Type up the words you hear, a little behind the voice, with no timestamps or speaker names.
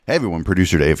Hey everyone,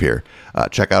 Producer Dave here.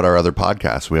 Check out our other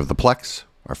podcasts. We have The Plex,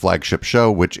 our flagship show,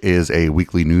 which is a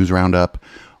weekly news roundup.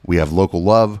 We have Local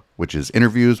Love, which is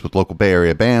interviews with local Bay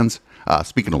Area bands.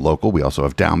 Speaking of local, we also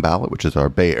have Down Ballot, which is our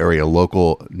Bay Area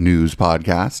local news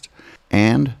podcast.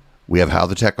 And we have How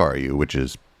the Tech Are You, which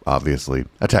is obviously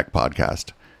a tech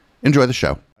podcast. Enjoy the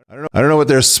show. I don't know what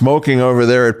they're smoking over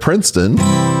there at Princeton.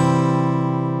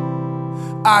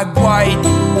 I'm white,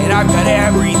 and I've got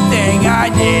everything I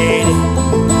need.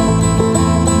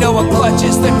 No one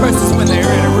clutches their purses when they're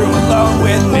in a room alone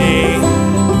with me.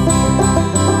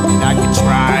 And I can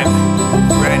drive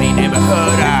for any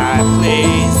neighborhood I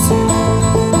please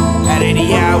at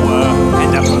any hour,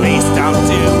 and the police don't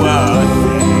do a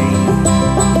thing.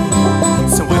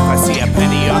 So if I see a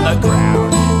penny on the ground,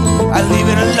 I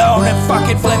leave it alone and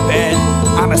fucking flip it.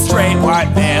 I'm a straight white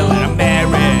male in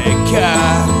America.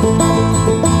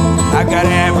 I've got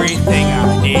everything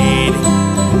I need.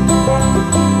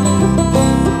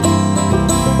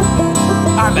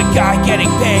 I'm a guy getting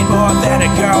paid more than a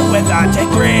girl with a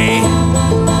degree.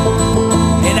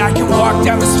 And I can walk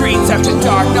down the streets after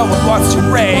dark, no one wants to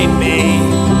rape me.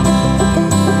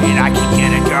 And I can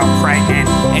get a girl pregnant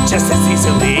and just as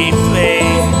easily flee.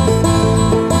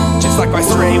 Just like my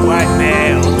straight white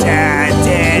male dad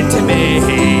did to me.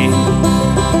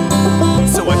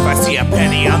 So if I see a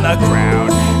penny on the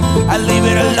ground, I leave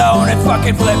it alone and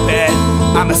fucking flip it.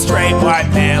 I'm a straight white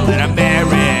male in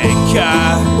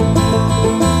America.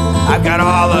 I've got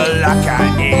all the luck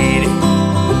I need.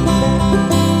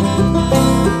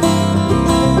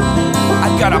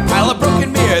 I've got a pile of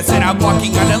broken mirrors and I'm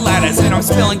walking under ladders and I'm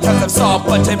spilling tons of salt,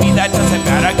 but to me that doesn't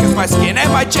matter, cause my skin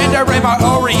and my gender and my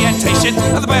orientation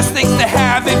are the best things to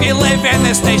have if you live in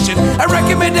this nation. I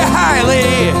recommend it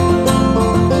highly.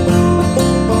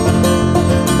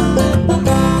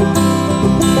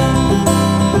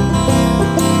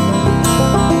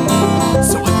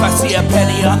 If I see a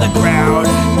penny on the ground,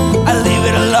 I leave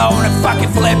it alone and fucking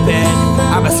flip it.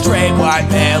 I'm a straight white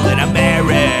male in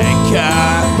America.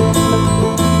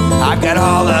 I've got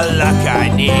all the luck I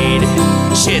need.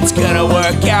 Shit's gonna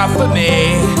work out for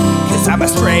me, cause I'm a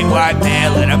straight white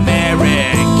male in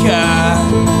America.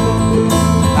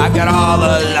 I've got all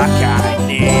the luck I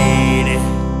need.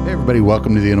 Hey everybody,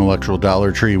 welcome to the Intellectual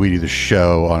Dollar Tree. We do the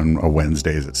show on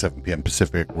Wednesdays at 7 p.m.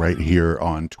 Pacific right here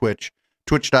on Twitch.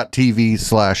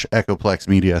 Twitch.tv/Echoplex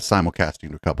Media,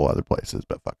 simulcasting to a couple other places,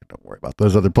 but fucking don't worry about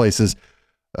those other places.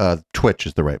 Twitch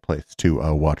is the right place to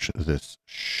watch this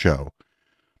show.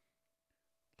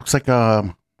 Looks like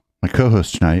my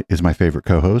co-host tonight is my favorite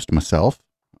co-host, myself.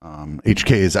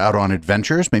 HK is out on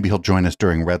adventures. Maybe he'll join us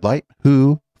during Red Light.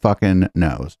 Who fucking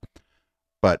knows?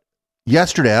 But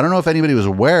yesterday, I don't know if anybody was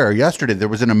aware, yesterday there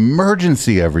was an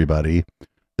emergency, everybody.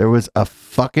 There was a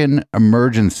fucking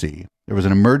emergency. There was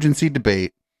an emergency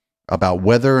debate about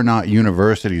whether or not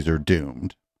universities are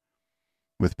doomed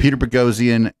with Peter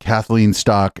Boghossian, Kathleen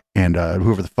Stock, and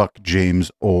whoever the fuck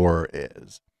James Orr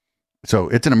is. So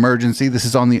it's an emergency. This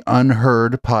is on the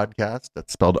UnHerd podcast.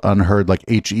 That's spelled UnHerd like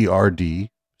HERD,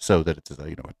 so that it's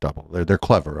a double. They're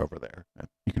clever over there.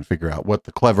 You can figure out what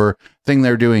the clever thing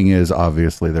they're doing is.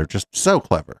 Obviously, they're just so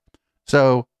clever,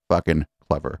 so fucking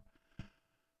clever.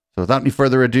 So without any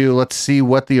further ado, let's see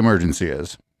what the emergency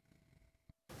is.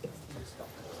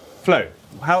 Flo,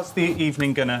 how's the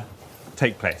evening gonna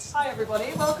take place? Hi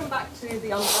everybody, welcome back to the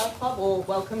UnHerd Club, or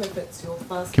welcome if it's your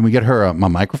first. Can we get her my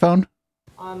microphone?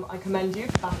 I commend you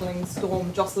for battling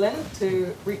Storm Jocelyn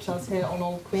to reach us here on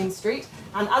Old Queen Street.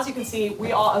 And as you can see,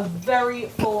 we are a very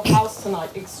full house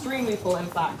tonight, extremely full in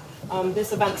fact.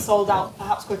 This event sold out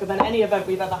perhaps quicker than any event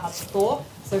we've ever had before.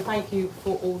 So thank you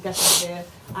for all getting here.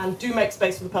 And do make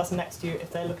space for the person next to you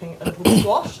if they're looking a little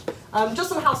squashed. Just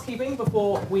some housekeeping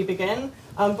before we begin.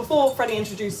 Before Freddie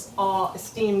introduces our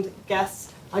esteemed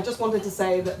guests, I just wanted to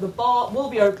say that the bar will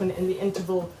be open in the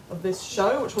interval of this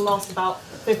show, which will last about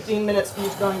 15 minutes for you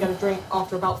to go and get a drink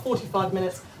after about 45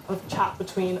 minutes of chat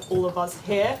between all of us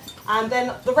here. And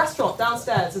then the restaurant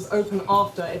downstairs is open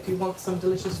after if you want some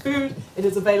delicious food. It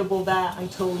is available there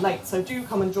until late, so do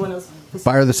come and join us.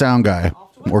 Fire the sound guy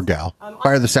or gal.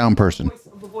 Fire the sound person.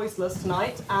 The voiceless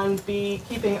tonight, and be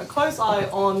keeping a close eye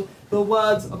on the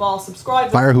words of our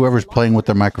subscribers. Fire whoever's playing with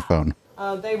their microphone.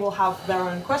 They will have their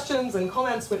own questions and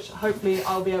comments, which hopefully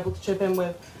I'll be able to chip in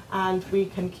with, and we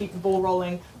can keep the ball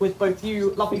rolling with both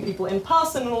you lovely people in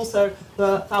person and also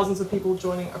the thousands of people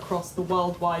joining across the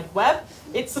World Wide Web.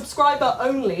 It's subscriber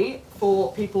only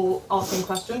for people asking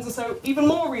questions, and so even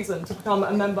more reason to become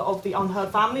a member of the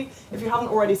UnHerd family if you haven't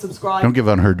already subscribed. Don't give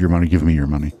UnHerd your money, give me your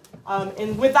money.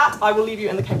 And with that, I will leave you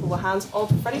in the capable hands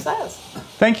of Freddie Sayers.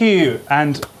 Thank you,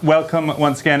 and welcome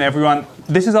once again, everyone.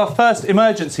 This is our first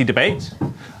emergency debate.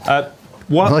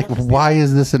 Why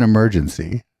is this an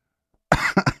emergency?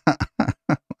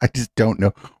 I just don't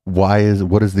know. What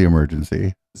is the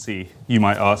emergency? You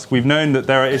might ask. We've known that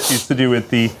there are issues to do with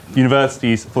the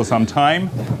universities for some time.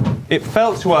 It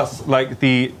felt to us like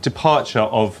the departure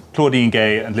of Claudine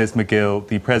Gay and Liz McGill,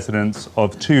 the presidents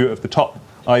of two of the top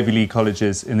Ivy League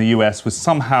colleges in the US, was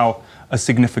somehow a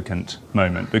significant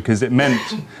moment, because it meant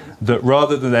that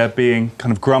rather than there being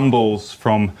kind of grumbles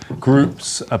from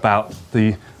groups about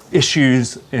the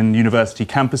issues in university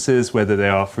campuses, whether they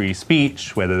are free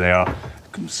speech, whether they are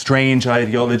strange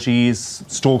ideologies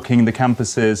stalking the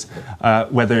campuses,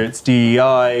 whether it's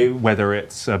DEI, whether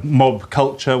it's mob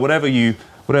culture, whatever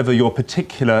your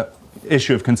particular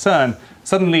issue of concern,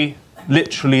 suddenly,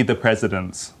 literally the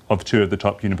presidents of two of the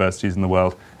top universities in the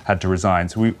world had to resign.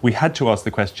 So we had to ask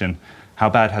the question, how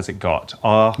bad has it got?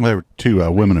 There were two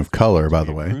women of color, by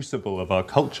the way. Crucible of our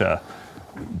culture,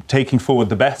 taking forward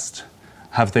the best.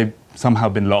 Have they somehow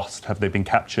been lost? Have they been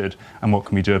captured? And what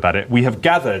can we do about it? We have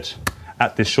gathered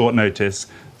at this short notice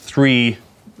three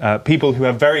people who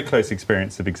have very close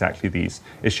experience of exactly these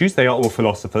issues. They are all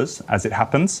philosophers, as it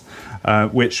happens,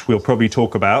 which we'll probably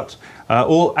talk about.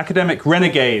 All academic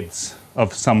renegades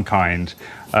of some kind.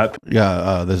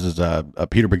 This is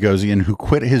Peter Boghossian, who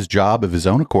quit his job of his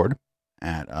own accord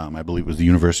at, I believe it was the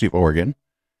University of Oregon.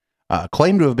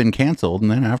 Claimed to have been canceled, and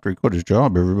then after he quit his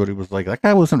job, everybody was like, that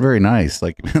guy wasn't very nice.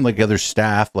 Like other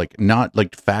staff, like not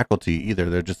like faculty either.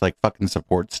 They're just like fucking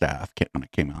support staff when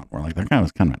it came out. We're like, that guy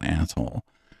was kind of an asshole.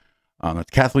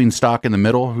 It's Kathleen Stock in the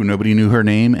middle, who nobody knew her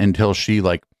name until she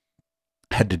like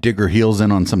had to dig her heels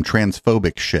in on some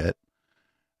transphobic shit.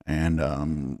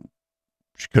 And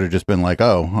she could have just been like,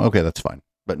 oh, okay, that's fine.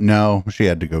 But no, she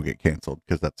had to go get canceled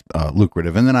because that's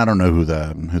lucrative. And then I don't know who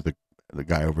the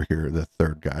guy over here, the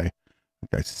third guy,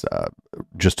 guy's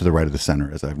just to the right of the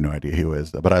center is. I have no idea who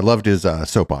is, but I loved his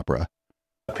soap opera.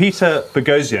 Peter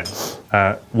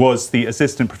Boghossian was the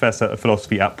assistant professor of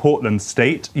philosophy at Portland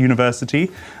State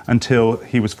University until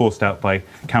he was forced out by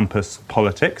campus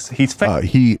politics.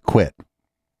 He quit.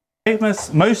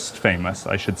 Most famous,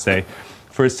 I should say,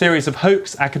 for a series of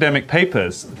hoax academic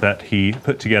papers that he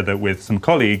put together with some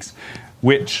colleagues,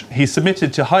 which he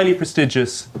submitted to highly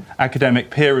prestigious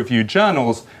academic peer-reviewed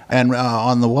journals. And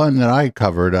on the one that I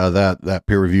covered, that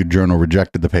peer-reviewed journal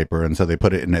rejected the paper, and so they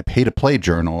put it in a pay-to-play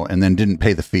journal and then didn't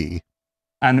pay the fee.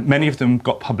 And many of them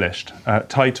got published.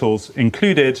 Titles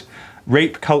included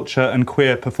Rape Culture and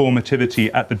Queer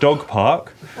Performativity at the Dog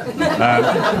Park,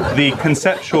 The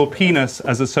Conceptual Penis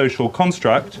as a Social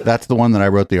Construct. That's the one that I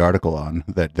wrote the article on,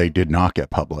 that they did not get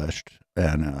published.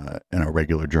 And in a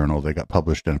regular journal, they got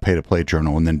published in a pay-to-play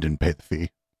journal and then didn't pay the fee.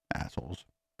 Assholes.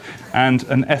 And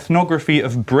an ethnography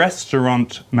of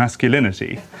breastaurant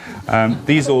masculinity.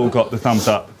 These all got the thumbs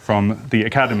up from the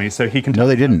Academy, so he can... No,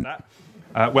 they didn't.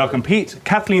 Welcome, Pete.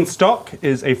 Kathleen Stock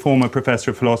is a former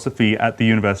professor of philosophy at the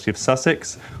University of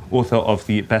Sussex, author of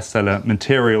the bestseller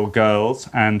Material Girls,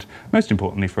 and most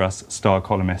importantly for us, star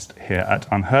columnist here at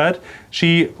UnHerd.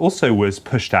 She also was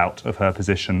pushed out of her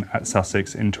position at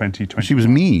Sussex in 2020. She was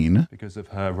mean. Because of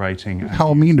her writing.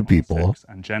 How mean to people. Sex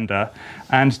and gender.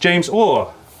 And James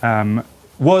Orr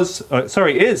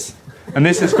is, and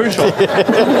this is crucial. He's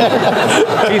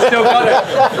still got it.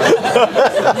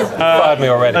 Fired me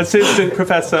already. Assistant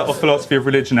Professor of Philosophy of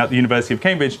Religion at the University of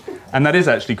Cambridge, and that is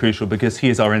actually crucial because he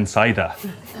is our insider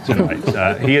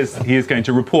tonight. He is going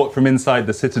to report from inside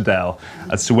the Citadel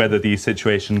as to whether the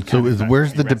situation can... So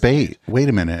where's the debate? Wait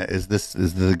a minute. Is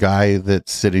the guy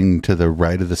that's sitting to the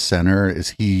right of the center,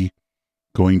 is he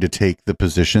going to take the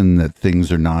position that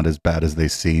things are not as bad as they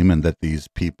seem and that these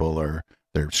people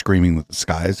they're screaming that the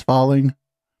sky is falling?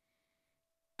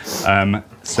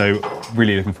 So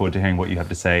really looking forward to hearing what you have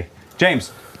to say.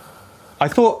 James, I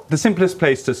thought the simplest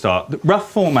place to start, the rough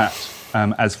format,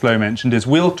 as Flo mentioned, is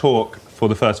we'll talk for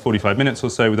the first 45 minutes or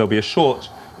so. There'll be a short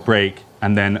break,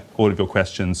 and then all of your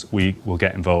questions, we will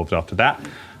get involved after that.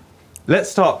 Let's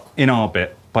start in our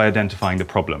bit by identifying the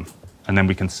problem, and then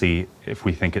we can see if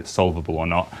we think it's solvable or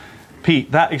not.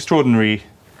 Pete, that extraordinary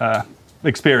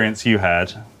experience you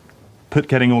had,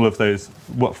 getting all of those,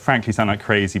 what frankly sound like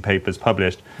crazy papers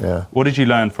published. Yeah. What did you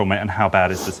learn from it, and how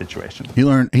bad is the situation? He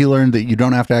learned that you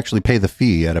don't have to actually pay the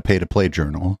fee at a pay-to-play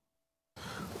journal.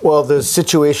 Well, the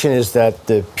situation is that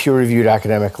the peer-reviewed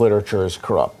academic literature is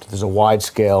corrupt. There's a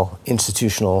wide-scale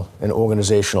institutional and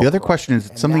organizational. The other question is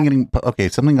something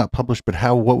got published, but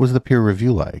what was the peer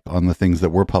review like on the things that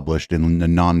were published in the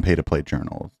non-pay-to-play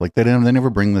journals? Like they never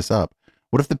bring this up.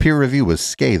 What if the peer review was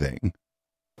scathing?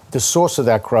 the source of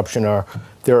that corruption are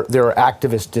there are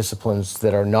activist disciplines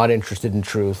that are not interested in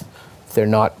truth. They're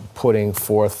not putting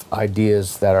forth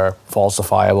ideas that are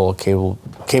falsifiable,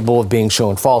 capable of being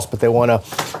shown false, but they want to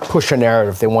push a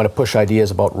narrative. They want to push ideas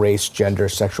about race, gender,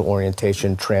 sexual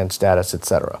orientation, trans status,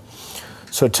 etc.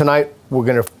 So tonight we're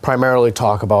going to primarily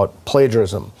talk about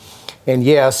plagiarism. And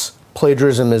yes,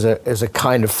 plagiarism is a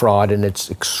kind of fraud, and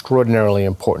it's extraordinarily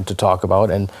important to talk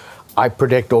about. And I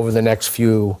predict over the next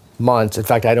few months, in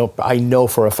fact, I know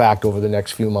for a fact over the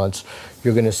next few months,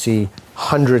 you're going to see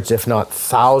hundreds, if not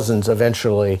thousands,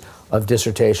 eventually, of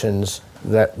dissertations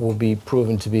that will be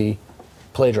proven to be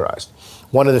plagiarized.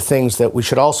 One of the things that we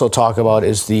should also talk about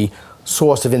is the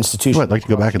source of institutions. I'd like to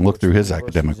go back and look through his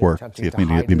academic work, see if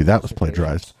maybe that was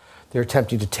plagiarized. They're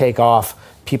attempting to take off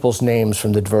people's names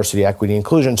from the diversity, equity,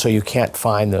 inclusion, so you can't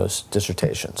find those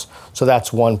dissertations. So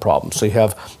that's one problem. So you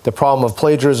have the problem of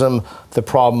plagiarism, the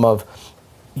problem of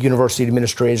university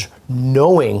administrators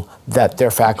knowing that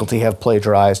their faculty have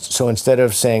plagiarized. So instead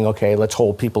of saying, okay, let's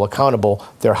hold people accountable,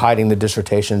 they're hiding the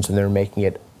dissertations and they're making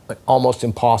it almost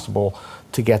impossible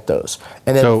to get those.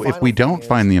 And then so if we don't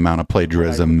find the amount of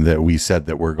plagiarism that we said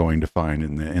that we're going to find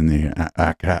in the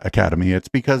academy, it's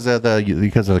because of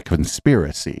the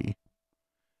conspiracy.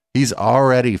 He's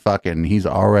already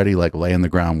like laying the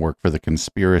groundwork for the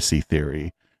conspiracy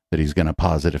theory that he's going to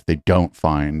posit if they don't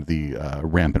find the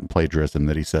rampant plagiarism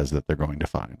that he says that they're going to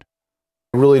find.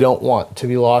 I really don't want to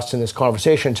be lost in this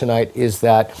conversation tonight is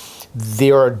that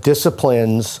there are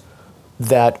disciplines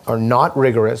that are not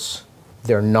rigorous,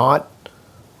 they're not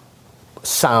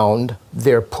sound,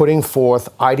 they're putting forth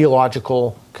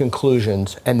ideological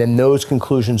conclusions, and then those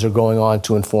conclusions are going on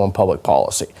to inform public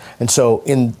policy. And so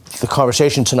in the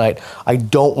conversation tonight, I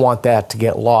don't want that to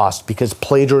get lost because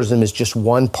plagiarism is just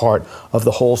one part of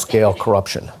the whole scale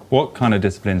corruption. What kind of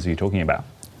disciplines are you talking about?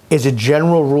 As a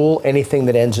general rule, anything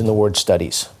that ends in the word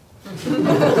studies.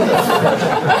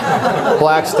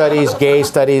 Black studies, gay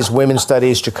studies, women's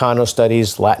studies, Chicano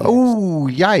studies, Latin. Oh,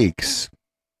 yikes.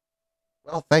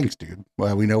 Well, thanks, dude.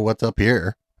 Well, we know what's up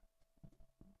here.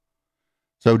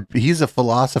 So he's a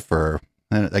philosopher,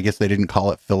 and I guess they didn't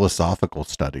call it philosophical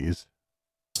studies.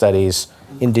 Studies,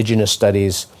 indigenous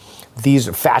studies, these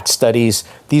are fact studies.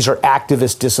 These are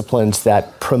activist disciplines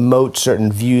that promote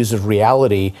certain views of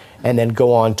reality and then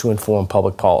go on to inform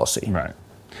public policy. Right.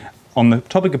 On the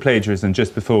topic of plagiarism,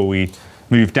 just before we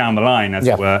move down the line, as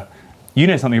it were, you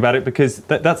know something about it because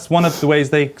that's one of the ways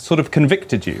they sort of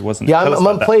convicted you, wasn't it? Yeah, I'm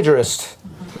a plagiarist.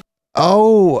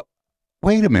 Oh,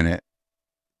 wait a minute.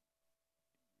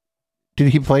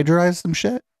 Did he plagiarize some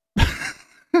shit?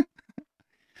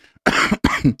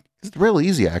 It's real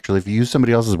easy, actually. If you use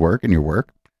somebody else's work in your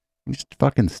work, you just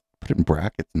fucking put it in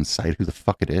brackets and cite who the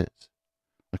fuck it is.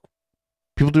 Like,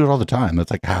 people do it all the time.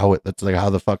 That's like how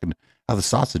the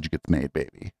sausage gets made,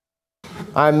 baby.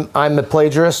 I'm a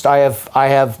plagiarist. I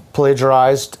have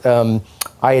plagiarized.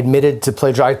 I admitted to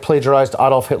plagiarize. I plagiarized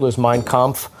Adolf Hitler's Mein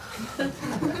Kampf.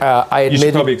 You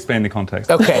should probably explain the context.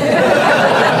 Okay.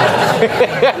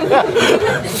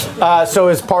 So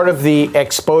as part of the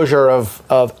exposure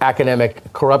of academic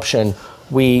corruption,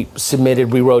 we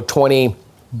wrote 20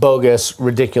 bogus,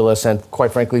 ridiculous, and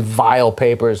quite frankly, vile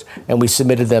papers, and we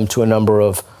submitted them to a number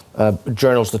of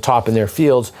journals, the top in their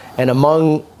fields. And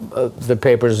among the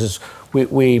papers is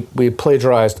we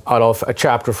plagiarized a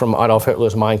chapter from Adolf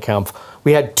Hitler's Mein Kampf.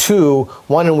 We had two.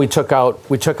 One, and we took out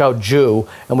Jew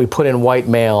and we put in white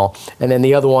male, and then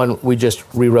the other one we just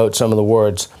rewrote some of the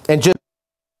words. And just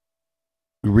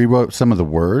rewrote some of the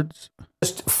words.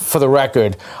 Just for the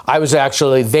record,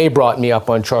 they brought me up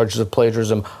on charges of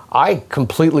plagiarism. I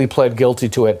completely pled guilty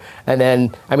to it, and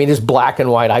then it's black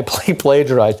and white. I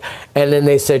plagiarized, and then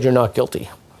they said you're not guilty.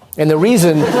 And the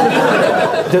reason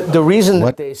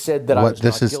that they said that I was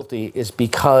not guilty is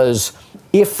because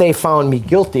if they found me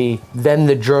guilty, then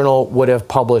the journal would have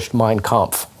published Mein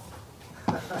Kampf.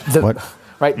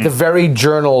 The very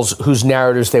journals whose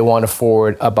narratives they want to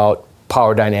forward about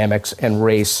power dynamics and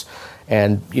race,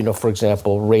 and for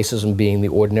example, racism being the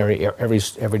ordinary,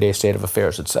 everyday state of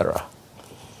affairs, etc.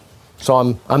 So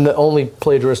I'm the only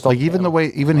plagiarist. Like even the way,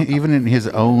 even in his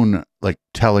own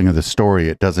telling of the story,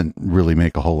 it doesn't really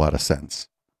make a whole lot of sense.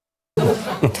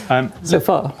 So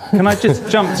far. Can I just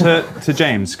jump to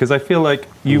James? Because I feel like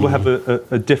you will have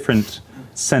a different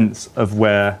sense of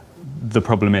where the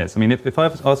problem is. I mean, if I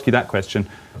ask you that question,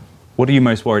 what are you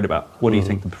most worried about? What do you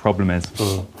think the problem is?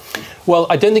 Well,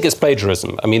 I don't think it's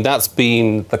plagiarism. I mean, that's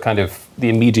been the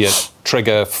immediate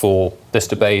trigger for this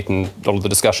debate and all of the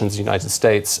discussions in the United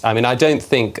States. I mean, I think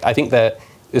that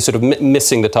is sort of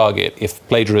missing the target if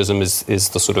plagiarism is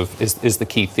the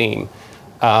key theme.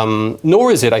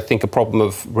 Nor is it, I think, a problem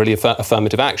of really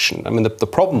affirmative action. I mean, the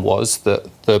problem was that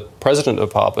the president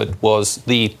of Harvard was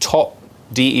the top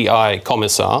DEI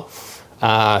commissar,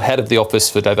 head of the Office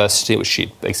for Diversity, which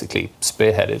she basically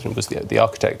spearheaded and was the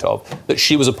architect of, that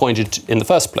she was appointed in the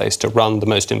first place to run the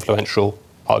most influential,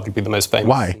 arguably the most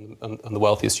famous and the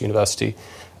wealthiest university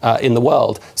in the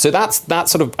world. So that's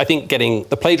sort of, I think, getting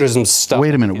the plagiarism stuff.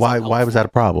 Wait a minute, why was that a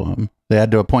problem? They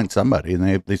had to appoint somebody,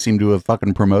 and they seem to have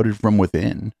fucking promoted from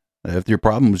within. If your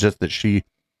problem was just that she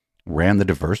ran the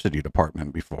diversity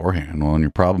department beforehand, well, and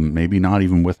your problem maybe not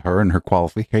even with her and her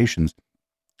qualifications.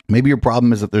 Maybe your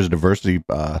problem is that there's a diversity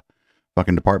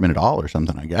fucking department at all or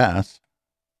something, I guess.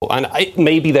 And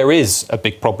maybe there is a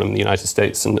big problem in the United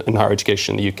States and higher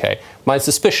education in the UK. My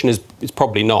suspicion is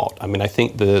probably not. I mean, I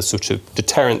think the sort of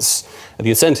deterrence, the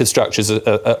incentive structures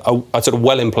are sort of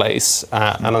well in place,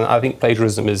 and I think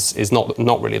plagiarism is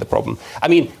not really the problem. I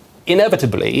mean,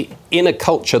 inevitably, in a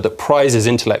culture that prizes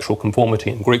intellectual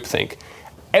conformity and groupthink,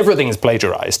 everything is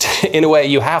plagiarized. In a way,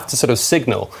 you have to sort of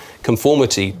signal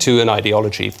conformity to an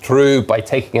ideology by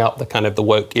taking out the kind of the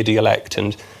woke idiolect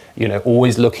and,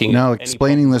 always looking. No,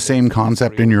 explaining the same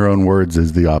concept in your own words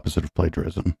is the opposite of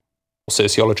plagiarism.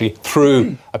 Sociology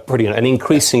through an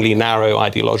increasingly narrow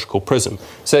ideological prism.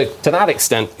 So to that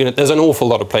extent, there's an awful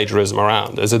lot of plagiarism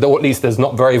around. Or at least there's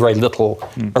not very, very little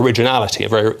originality,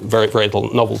 very, very, very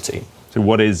little novelty. So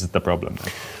what is the problem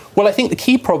then? Well, I think the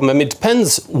key problem, it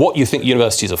depends what you think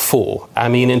universities are for. I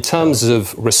mean, in terms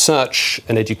of research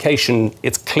and education,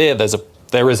 it's clear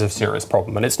there is a serious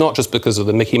problem. And it's not just because of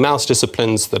the Mickey Mouse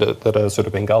disciplines that are sort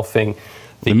of engulfing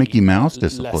the Mickey Mouse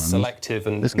disciplines. Less selective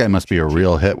this guy must be a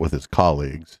real hit with his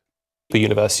colleagues. The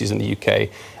universities in the UK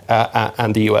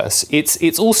and the US.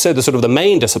 It's also the sort of the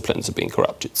main disciplines are being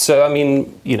corrupted. So, I mean,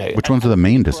 Which ones are the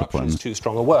main disciplines? Is too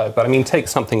strong a word, but I mean, take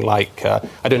something like,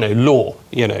 law,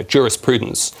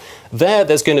 jurisprudence.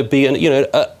 There's going to be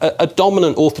a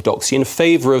dominant orthodoxy in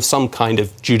favor of some kind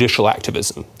of judicial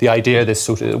activism. The idea this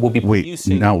sort of will be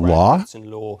producing graduates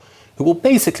in law who will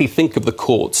basically think of the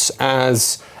courts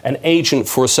as an agent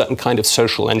for a certain kind of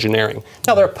social engineering.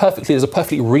 Now, there's a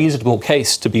perfectly reasonable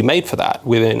case to be made for that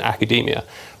within academia.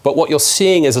 But what you're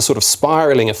seeing is a sort of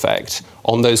spiraling effect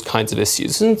on those kinds of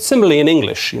issues. And similarly in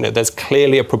English, there's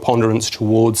clearly a preponderance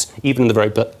towards, even in the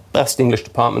very best English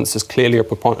departments, there's clearly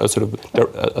a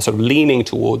sort of leaning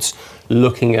towards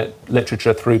looking at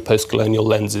literature through post-colonial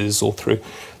lenses or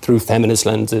through feminist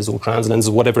lenses or trans lenses,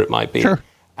 whatever it might be. Sure.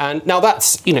 And now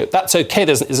that's okay.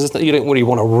 You don't really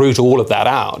want to root all of that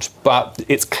out, but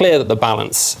it's clear that the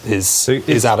balance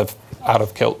is out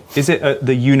of kilt. Is it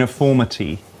the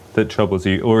uniformity that troubles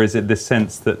you, or is it the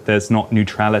sense that there's not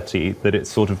neutrality, that it's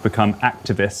sort of become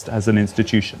activist as an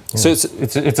institution? Yeah. So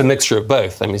it's a mixture of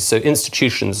both. I mean, so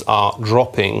institutions are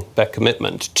dropping their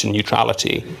commitment to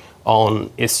neutrality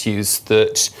on issues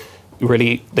that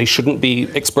really they shouldn't be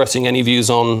expressing any views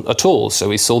on at all. So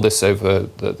we saw this over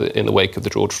in the wake of the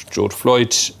George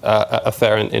Floyd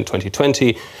affair in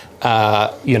 2020.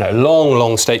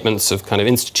 Long statements of kind of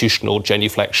institutional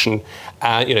genuflection.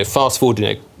 Fast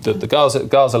forward, the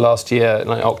Gaza last year, in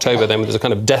October, then there's a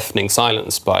kind of deafening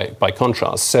silence by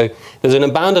contrast. So there's an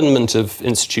abandonment of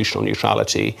institutional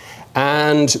neutrality,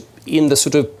 and in the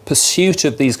sort of pursuit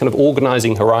of these kind of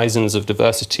organizing horizons of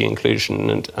diversity, inclusion,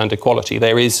 and equality,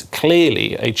 there is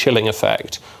clearly a chilling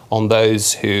effect on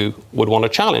those who would want to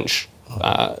challenge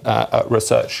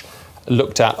research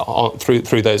looked at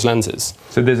through those lenses.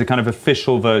 So there's a kind of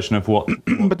official version of what.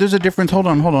 But there's a difference. Hold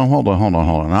on.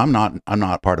 I'm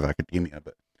not part of academia,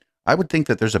 but I would think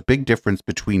that there's a big difference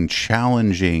between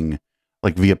challenging,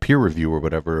 like via peer review or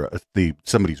whatever,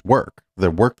 somebody's work,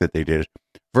 the work that they did,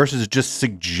 versus just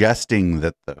suggesting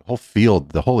that the whole field,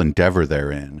 the whole endeavor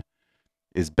therein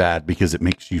is bad because it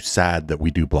makes you sad that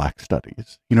we do black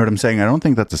studies. You know what I'm saying? I don't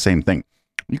think that's the same thing.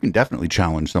 You can definitely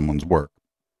challenge someone's work.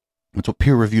 That's what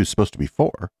peer review is supposed to be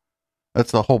for.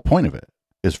 That's the whole point of it,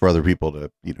 is for other people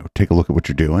to, take a look at what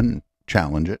you're doing,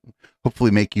 challenge it,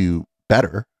 hopefully make you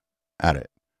better at it.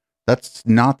 That's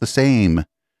not the same.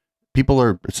 People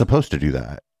are supposed to do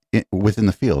that within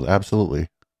the field. Absolutely.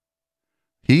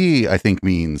 He, I think,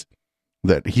 means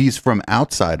that he's from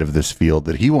outside of this field,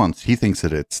 that he thinks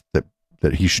that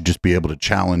that he should just be able to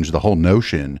challenge the whole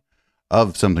notion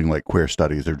of something like queer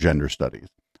studies or gender studies.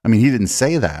 I mean, he didn't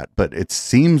say that, but it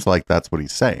seems like that's what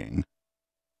he's saying.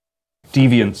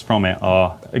 Deviants from it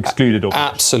are excluded.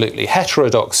 Absolutely.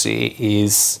 Heterodoxy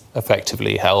is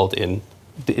effectively held in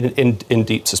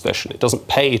deep suspicion. It doesn't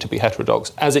pay to be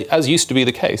heterodox, as used to be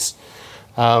the case.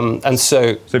 And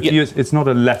so for you, it's not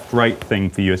a left-right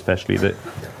thing for you, especially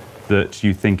that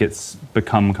you think it's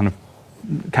become kind of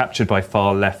captured by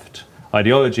far left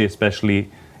ideology,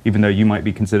 especially even though you might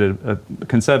be considered a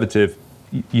conservative,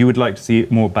 you would like to see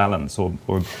more balance or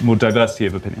more diversity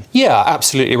of opinion. Yeah,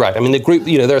 absolutely right. I mean, the group,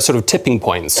 there are sort of tipping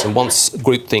points, and once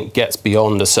groupthink gets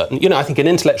beyond a certain, I think an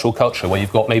intellectual culture where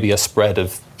you've got maybe a spread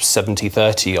of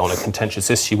 70-30 on a contentious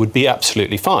issue would be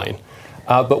absolutely fine.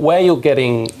 But where you're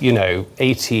getting,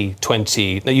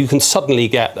 80-20, you can suddenly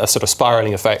get a sort of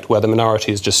spiraling effect where the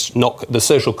minority is just the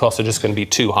social costs are just going to be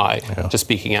too high to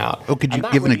speaking out. Oh, could you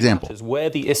give an example? Where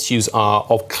the issues are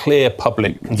of clear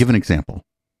public... Give an example.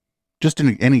 Just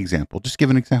any example. Just give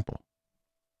an example.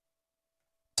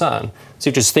 So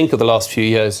just think of the last few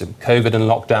years of COVID and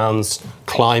lockdowns,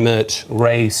 climate,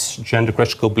 race, gender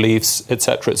critical beliefs,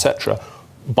 etc.,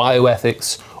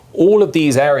 bioethics. All of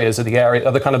these areas are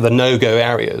the kind of the no-go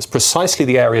areas, precisely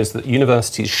the areas that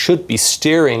universities should be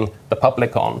steering the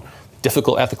public on.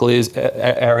 Difficult ethical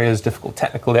areas, difficult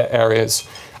technical areas.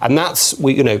 And that's,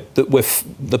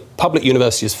 the public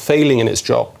university is failing in its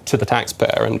job to the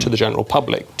taxpayer and to the general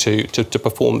public to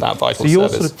perform that vital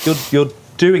service. So you're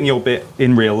doing your bit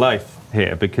in real life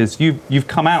here, because you've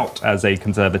come out as a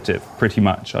conservative pretty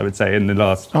much, I would say, in the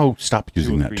last... Oh, stop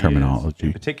using that terminology.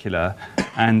 In particular,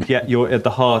 and yet you're at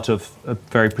the heart of a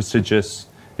very prestigious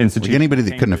institution. Anybody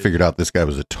that couldn't have figured out this guy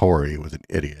was a Tory was an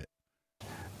idiot.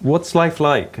 What's life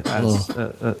like as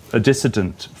a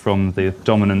dissident from the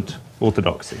dominant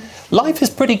orthodoxy? Life is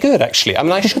pretty good, actually. I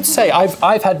mean, I should say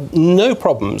I've had no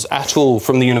problems at all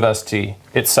from the university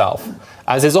itself,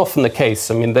 as is often the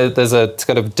case. I mean, there's a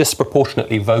kind of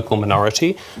disproportionately vocal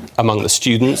minority among the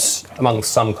students, among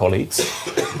some colleagues,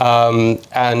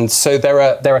 and so there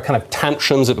are kind of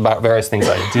tantrums about various things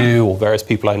I do, or various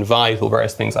people I invite, or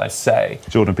various things I say.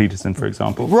 Jordan Peterson, for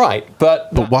example. Right,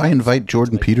 but why invite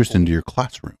Jordan Peterson to your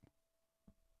classroom?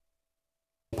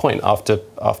 Point after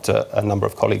a number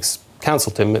of colleagues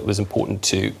cancelled him, it was important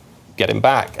to get him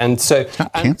back, and so it's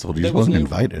not cancelled. He wasn't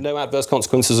invited. No adverse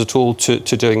consequences at all to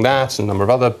doing that, and a number of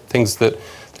other things that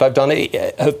I've done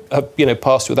have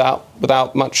passed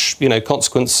without much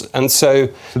consequence, and so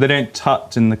they don't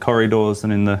tut in the corridors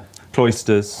and in the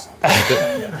cloisters.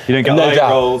 You don't get no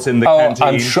eye rolls in the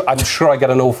canteen. I'm sure I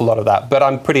get an awful lot of that, but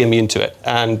I'm pretty immune to it.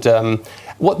 And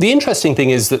what the interesting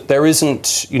thing is that there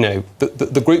isn't,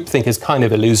 the groupthink is kind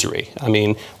of illusory. I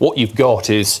mean, what you've got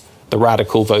is the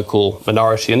radical vocal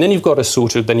minority, and then you've got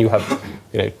then you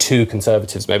have, two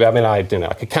conservatives maybe. I mean, I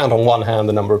could count on one hand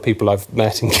the number of people I've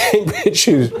met in Cambridge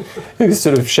who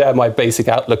sort of share my basic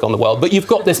outlook on the world. But you've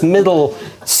got this middle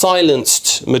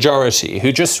silenced majority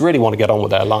who just really want to get on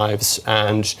with their lives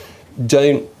and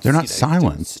don't. They're not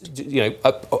silenced.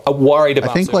 Are worried about.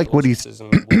 I think like what he's.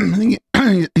 I think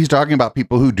he's talking about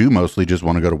people who do mostly just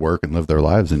want to go to work and live their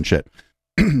lives and shit,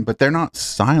 but they're not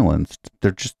silenced.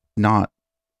 They're just not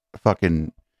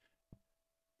fucking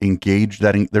engaged.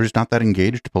 They're just not that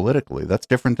engaged politically. That's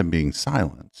different than being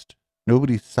silenced.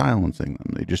 Nobody's silencing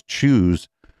them. They just choose.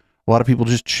 A lot of people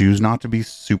just choose not to be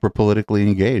super politically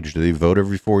engaged. They vote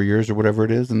every 4 years or whatever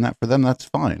it is, and that for them that's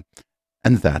fine,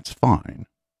 and that's fine.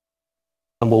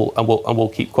 And we'll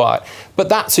keep quiet.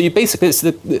 But so you basically, it's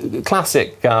the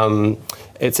classic.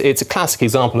 It's a classic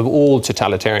example of all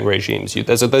totalitarian regimes.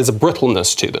 There's a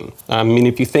brittleness to them. I mean,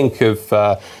 if you think of,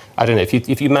 I don't know,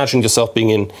 if you imagined yourself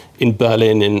being in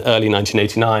Berlin in early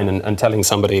 1989 and telling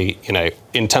somebody,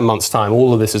 in 10 months' time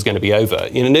all of this is going to be over,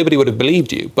 nobody would have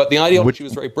believed you. But the ideology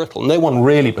was very brittle. No one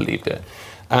really believed it.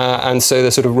 And so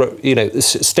the sort of,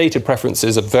 stated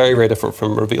preferences are very, very different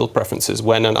from revealed preferences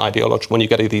when you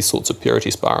get these sorts of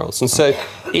purity spirals. And so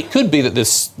it could be that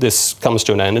this comes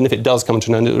to an end, and if it does come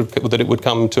to an end, that it would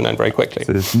come to an end very quickly.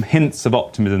 So there's some hints of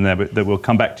optimism there that we'll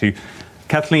come back to.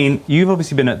 Kathleen, you've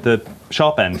obviously been at the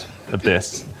sharp end of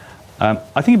this. I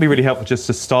think it'd be really helpful just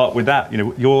to start with that.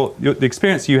 The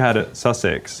experience you had at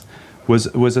Sussex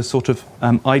was a sort of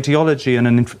ideology and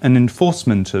an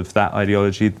enforcement of that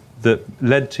ideology that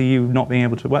led to you not being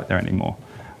able to work there anymore.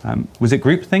 Was it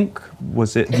groupthink?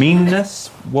 Was it meanness?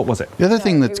 What was it? The other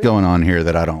thing that's going on here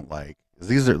that I don't like is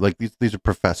these are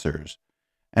professors,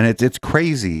 and it's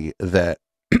crazy that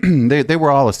they've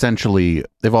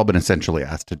all been essentially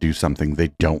asked to do something they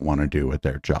don't want to do at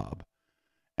their job.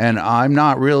 And I'm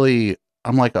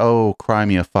like, oh, cry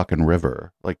me a fucking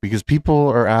river. Like, because people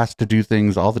are asked to do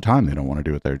things all the time they don't want to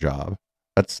do at their job.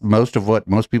 That's most of what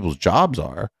most people's jobs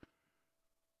are.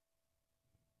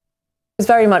 It's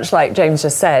very much like James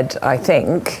just said, I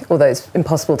think, although it's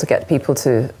impossible to get people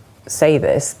to say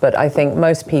this, but I think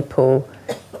most people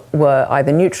were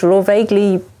either neutral or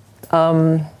vaguely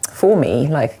for me.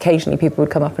 Like, occasionally people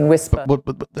would come up and whisper.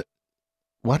 But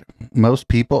what? Most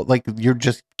people? Like, you're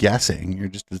just guessing. You're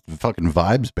just fucking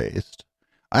vibes based.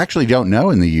 I actually don't know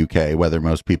in the UK whether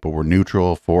most people were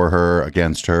neutral, for her,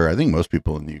 against her. I think most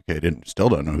people in the UK still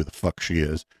don't know who the fuck she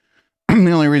is.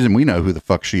 The only reason we know who the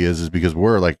fuck she is because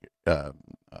we're like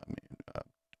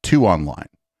too online,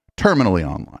 terminally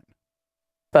online.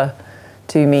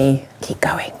 To me, keep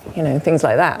going, things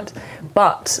like that.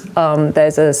 But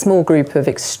there's a small group of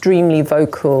extremely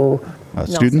vocal,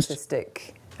 students,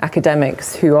 narcissistic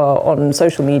academics who are on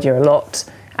social media a lot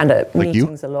and at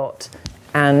meetings a lot.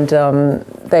 And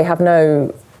there's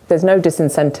no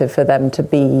disincentive for them to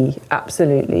be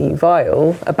absolutely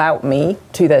vile about me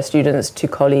to their students, to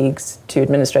colleagues, to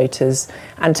administrators,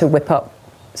 and to whip up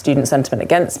student sentiment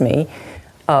against me.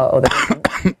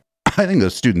 I think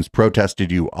those students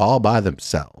protested you all by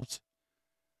themselves.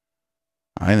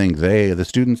 I think the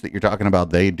students that you're talking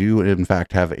about, they do in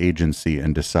fact have agency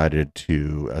and decided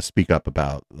to speak up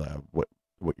about what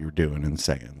you're doing and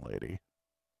saying, lady.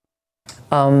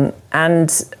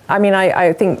 And I mean,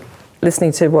 I think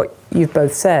listening to what you've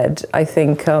both said, I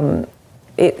think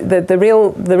the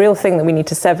real thing that we need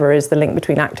to sever is the link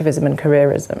between activism and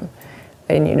careerism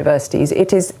in universities.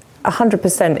 It is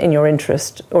 100% in your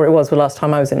interest, or it was the last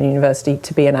time I was in a university,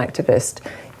 to be an activist,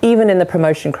 even in the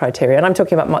promotion criteria. And I'm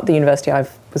talking about the university I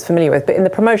was familiar with, but in the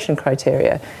promotion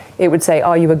criteria, it would say,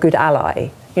 are you a good ally?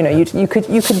 You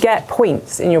could get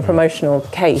points in your promotional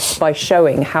case by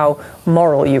showing how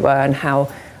moral you were and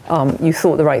how you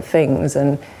thought the right things.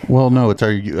 And well, no, it's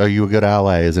are you a good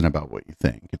ally isn't about what you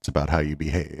think. It's about how you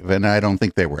behave. And I don't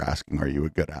think they were asking, are you a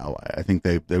good ally? I think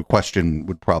the question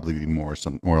would probably be more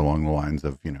along the lines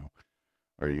of,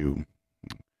 are you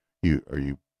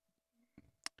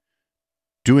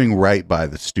doing right by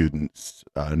the students,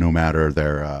 no matter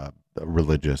their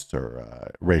religious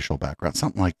or racial background,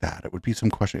 something like that. It would be some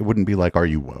question. It wouldn't be like, are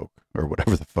you woke or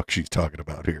whatever the fuck she's talking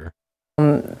about here.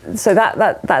 So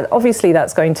that obviously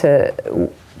that's going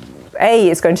to,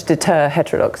 it's going to deter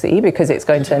heterodoxy because it's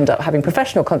going to end up having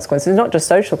professional consequences, not just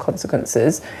social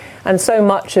consequences. And so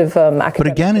much of academic. But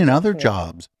again, in other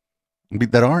jobs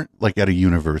that aren't like at a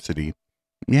university,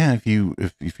 yeah, if you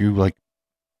like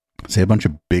say a bunch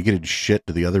of bigoted shit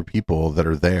to the other people that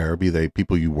are there, be they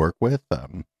people you work with,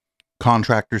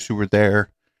 contractors who were there,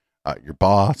 your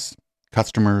boss,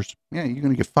 customers, yeah, you're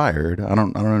gonna get fired. I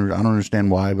don't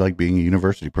understand why like being a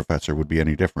university professor would be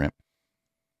any different.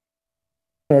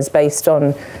 Is based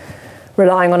on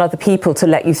relying on other people to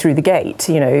let you through the gate.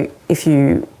 If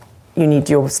you need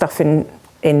your stuff in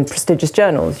prestigious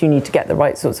journals, you need to get the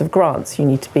right sorts of grants, you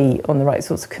need to be on the right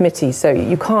sorts of committees. So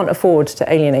you can't afford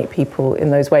to alienate people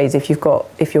in those ways if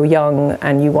you're young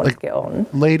and you want to get on.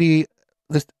 Lady,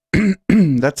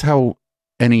 that's how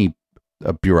any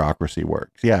bureaucracy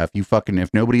works. Yeah,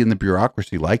 if nobody in the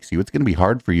bureaucracy likes you, it's going to be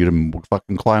hard for you to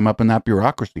fucking climb up in that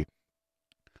bureaucracy.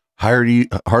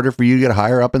 Harder for you to get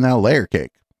higher up in that layer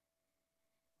cake.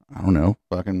 I don't know,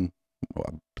 fucking,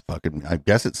 I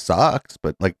guess it sucks,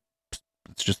 but like,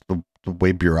 it's just the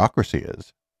way bureaucracy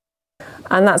is.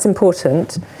 And that's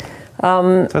important.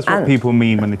 That's what people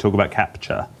mean when they talk about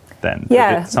capture, then.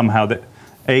 Yeah. Somehow that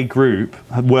a group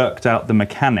had worked out the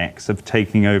mechanics of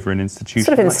taking over an institution.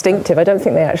 Sort of instinctive. I don't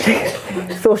think they actually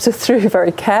thought it through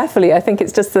very carefully. I think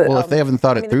it's just that... Well, if they haven't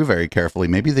thought it through very carefully,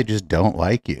 maybe they just don't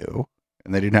like you.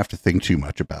 And they didn't have to think too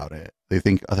much about it. They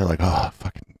think, they're like, oh,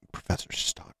 fucking Professor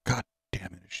Stock. God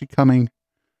damn it. Is she coming?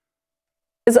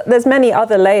 There's many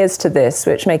other layers to this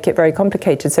which make it very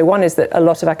complicated. So one is that a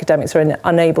lot of academics are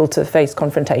unable to face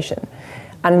confrontation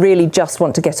and really just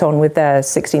want to get on with their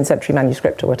 16th century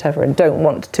manuscript or whatever and don't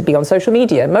want to be on social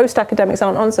media. Most academics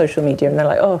aren't on social media and they're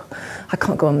like, oh, I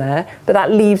can't go on there. But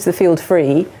that leaves the field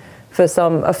free for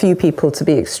a few people to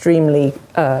be extremely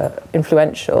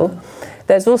influential.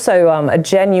 There's also a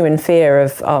genuine fear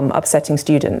of upsetting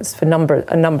students for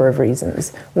a number of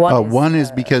reasons. One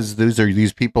is because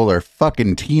these people are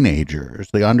fucking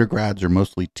teenagers. The undergrads are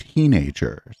mostly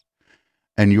teenagers,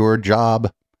 and your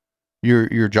job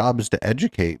is to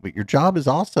educate, but your job is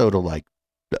also to like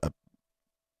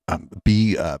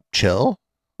be chill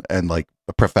and like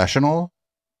a professional.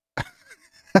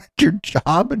 Your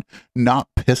job and not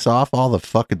piss off all the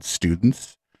fucking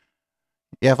students.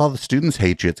 Yeah, if all the students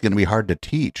hate you, it's going to be hard to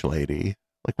teach, lady.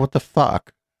 Like, what the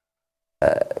fuck?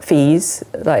 Fees,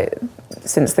 like,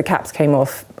 since the caps came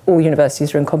off, all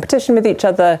universities are in competition with each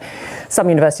other. Some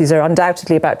universities are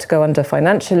undoubtedly about to go under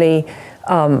financially.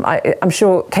 I'm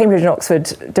sure Cambridge and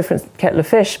Oxford, different kettle of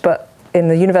fish, but in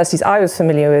the universities I was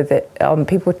familiar with,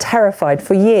 people were terrified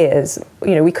for years.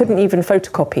 We couldn't even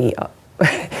photocopy.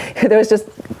 There was just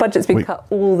budgets being cut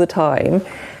all the time.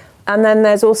 And then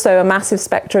there's also a massive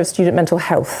spectre of student mental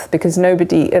health, because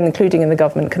nobody, including in the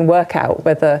government, can work out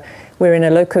whether we're in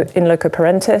loco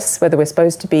parentis, whether we're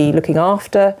supposed to be looking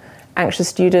after anxious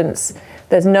students.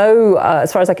 There's no,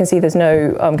 as far as I can see, there's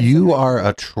no... you are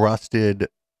a trusted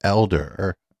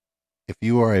elder. If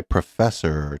you are a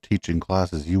professor teaching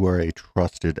classes, you are a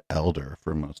trusted elder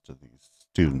for most of these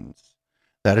students.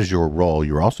 That is your role.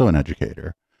 You're also an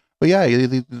educator. But yeah,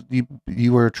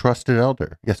 you are a trusted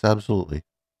elder. Yes, absolutely.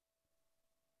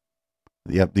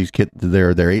 Yep, these kids,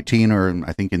 they're 18, or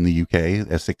I think in the UK,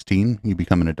 at 16, you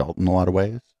become an adult in a lot of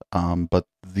ways. But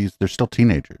they're still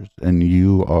teenagers, and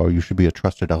you should be a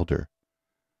trusted elder.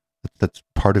 That's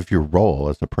part of your role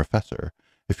as a professor.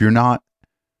 If you're not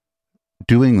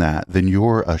doing that, then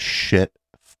you're a shit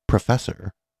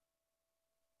professor.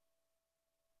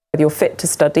 You're fit to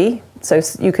study, so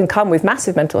you can come with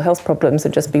massive mental health problems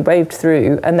and just be waved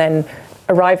through, and then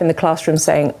arrive in the classroom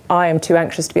saying, I am too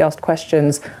anxious to be asked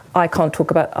questions, I can't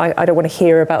talk about, I don't want to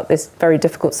hear about this very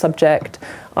difficult subject,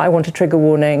 I want a trigger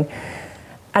warning.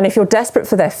 And if you're desperate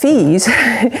for their fees,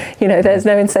 there's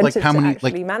no incentive to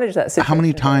actually manage that situation. How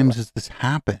many times has this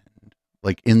happened?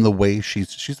 Like, in the way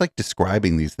she's like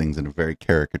describing these things in a very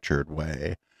caricatured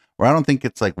way, where I don't think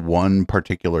it's like one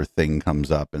particular thing comes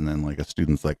up and then like a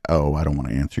student's like, oh, I don't want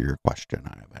to answer your question,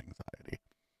 I have anxiety.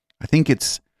 I think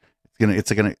it's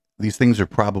gonna these things are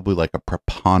probably like a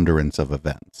preponderance of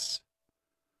events.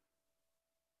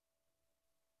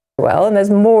 Well, and there's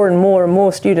more and more and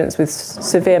more students with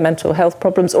severe mental health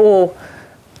problems, or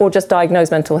just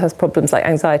diagnosed mental health problems like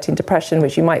anxiety and depression,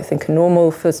 which you might think are normal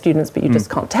for students, but you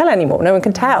just can't tell anymore. No one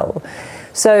can tell.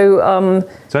 So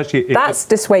actually, that's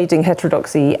dissuading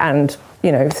heterodoxy and,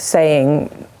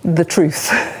 saying the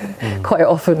truth quite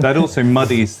often. That also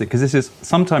muddies, because this is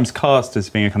sometimes cast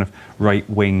as being a kind of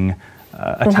right-wing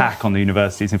attack on the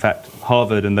universities. In fact,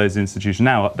 Harvard and those institutions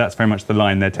now, that's very much the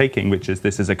line they're taking, which is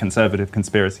this is a conservative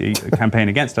conspiracy campaign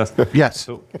against us. Yes.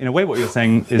 So in a way, what you're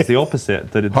saying is the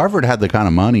opposite. That Harvard had the kind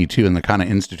of money, too, and the kind of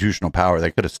institutional power.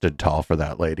 They could have stood tall for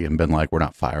that lady and been like, we're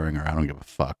not firing her. I don't give a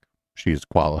fuck. She's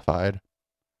qualified.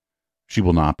 She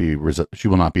will not be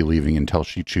leaving until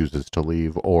she chooses to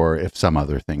leave, or if some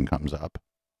other thing comes up.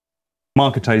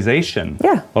 Marketization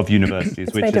of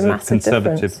universities, which is a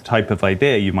conservative type of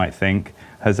idea, you might think,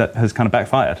 has kind of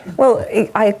backfired. Well,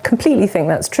 I completely think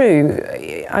that's true.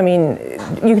 I mean,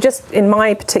 you just, in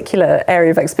my particular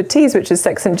area of expertise, which is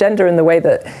sex and gender, in the way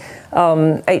that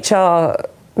HR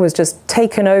was just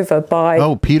taken over by...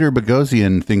 Oh, Peter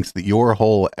Boghossian thinks that your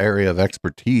whole area of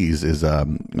expertise is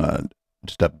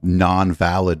just a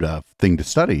non-valid thing to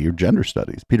study, your gender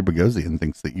studies. Peter Boghossian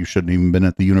thinks that you shouldn't even been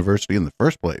at the university in the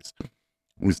first place.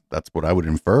 At least that's what I would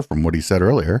infer from what he said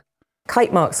earlier.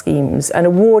 Kite mark schemes and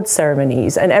award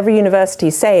ceremonies, and every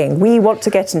university saying, we want to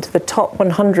get into the top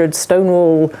 100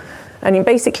 Stonewall. And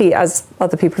basically, as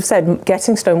other people have said,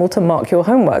 getting Stonewall to mark your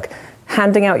homework,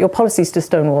 handing out your policies to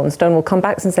Stonewall, and Stonewall come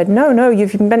back and said, no,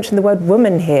 you've mentioned the word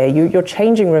woman here. Your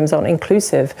changing rooms aren't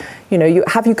inclusive.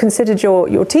 Have you considered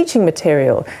your teaching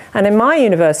material? And in my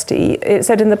university, it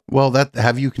said in the... Well, that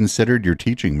have you considered your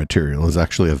teaching material is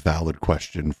actually a valid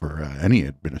question for any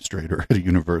administrator at a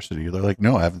university. They're like,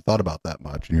 no, I haven't thought about that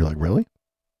much. And you're like, really?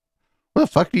 What the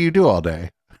fuck do you do all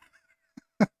day?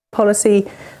 Policy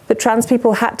that trans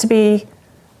people had to be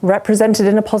represented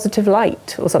in a positive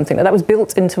light or something. That was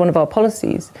built into one of our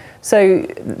policies. So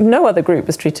no other group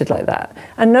was treated like that.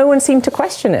 And no one seemed to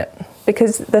question it,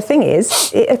 because the thing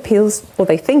is, it appeals, or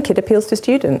they think it appeals to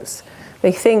students.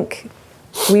 They think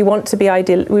we want to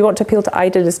appeal to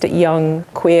idealistic young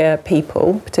queer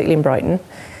people, particularly in Brighton.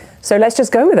 So let's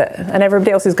just go with it. And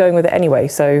everybody else is going with it anyway.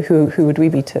 So who would we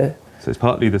be to... So it's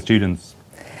partly the students,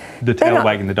 the tail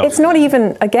wagging the dog. It's not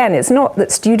even, again, it's not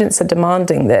that students are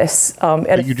demanding this.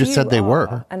 But you just said they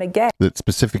were. And again, that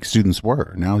specific students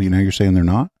were. Now you're saying they're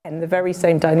not? And the very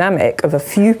same dynamic of a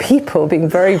few people being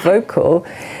very vocal,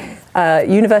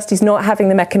 universities not having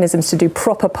the mechanisms to do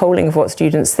proper polling of what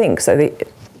students think. So they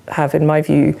have, in my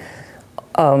view,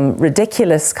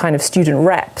 ridiculous kind of student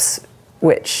reps,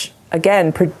 which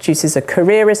again produces a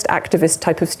careerist, activist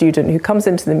type of student who comes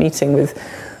into the meeting with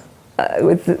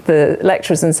the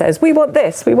lecturers and says, we want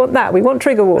this, we want that, we want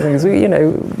trigger warnings,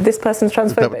 this person's transphobic.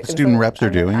 Is that what the student reps are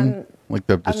doing? Like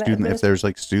the student, if there's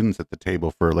like students at the table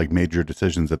for like major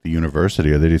decisions at the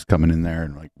university, are they just coming in there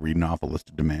and like reading off a list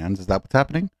of demands? Is that what's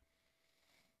happening?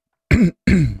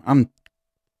 I'm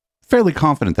fairly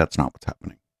confident that's not what's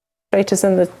happening.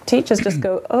 And the teachers just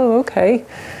go, oh, okay,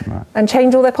 right, and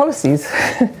change all their policies.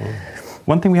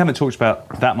 One thing we haven't talked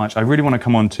about that much, I really want to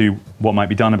come on to what might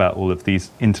be done about all of these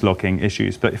interlocking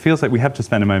issues, but it feels like we have to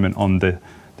spend a moment on the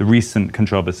recent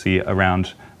controversy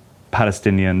around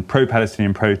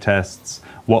pro-Palestinian protests,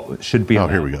 what should be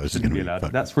allowed, here we go. This is shouldn't gonna be be allowed.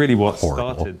 fucking That's really what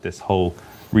horrible. started this whole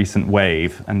recent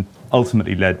wave and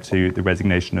ultimately led to the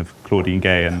resignation of Claudine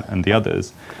Gay and the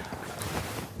others.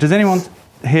 Does anyone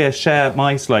here share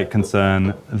my slight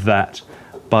concern that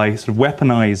by sort of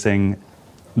weaponizing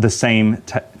the same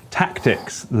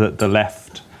tactics that the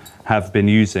left have been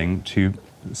using to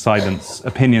silence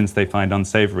opinions they find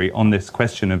unsavory on this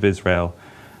question of Israel,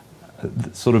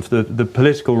 sort of the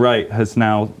political right has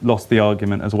now lost the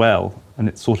argument as well, and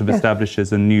it sort of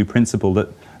establishes a new principle that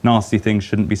nasty things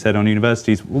shouldn't be said on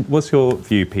universities. What's your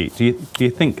view, Pete? Do you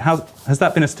think, has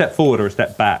that been a step forward or a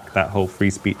step back, that whole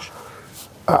free speech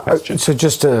question? So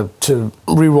just to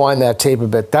rewind that tape a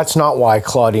bit, that's not why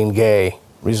Claudine Gay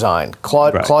resigned.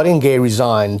 Right. Claudine Gay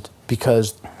resigned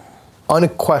because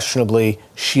unquestionably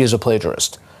she is a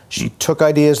plagiarist. She took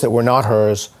ideas that were not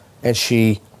hers and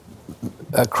she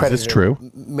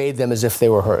made them as if they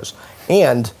were hers.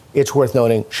 And it's worth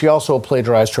noting, she also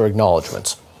plagiarized her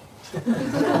acknowledgments,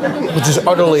 which is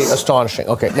utterly astonishing.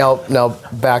 Okay, now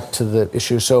back to the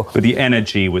issue. But the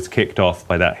energy was kicked off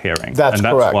by that hearing. That's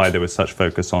correct. correct. Why there was such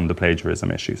focus on the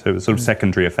plagiarism issue. So it was sort of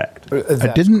secondary effect.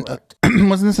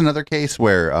 Wasn't this another case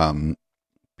where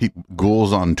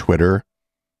ghouls on Twitter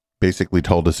basically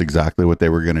told us exactly what they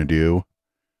were going to do?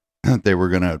 They were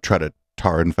going to try to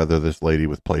tar and feather this lady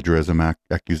with plagiarism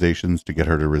accusations to get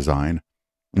her to resign.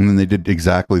 And then they did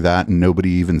exactly that, and nobody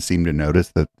even seemed to notice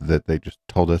that they just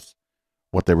told us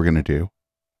what they were going to do.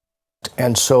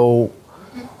 And so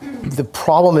the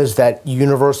problem is that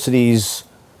universities,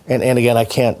 and again, I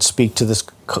can't speak to this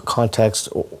context,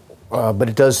 but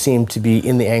it does seem to be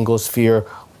in the Anglosphere,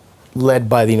 led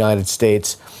by the United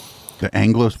States.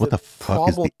 What the fuck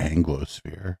is the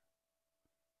Anglosphere?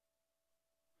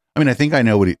 I mean, I think I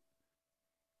know what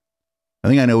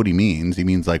he means. He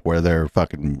means like where they're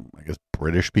fucking, I guess,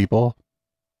 British people.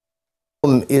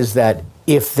 Is that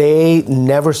if they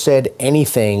never said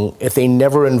anything, if they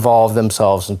never involved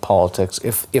themselves in politics,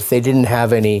 if they didn't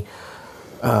have any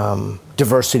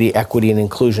diversity, equity, and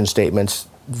inclusion statements,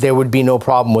 there would be no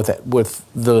problem with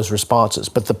those responses.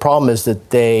 But the problem is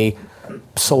that they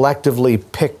selectively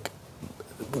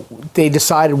they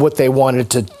decided what they wanted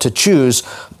to choose,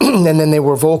 and then they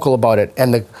were vocal about it.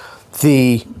 And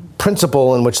the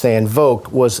principle in which they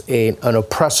invoked was an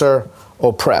oppressor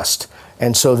oppressed.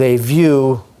 And so they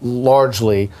view Jews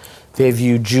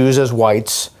as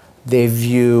whites. They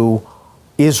view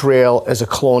Israel as a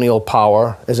colonial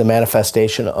power, as a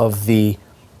manifestation of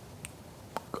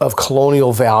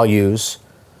colonial values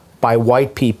by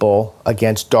white people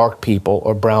against dark people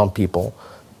or brown people.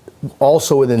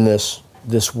 Also within this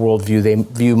worldview, they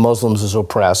view Muslims as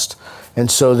oppressed. And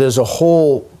so there's a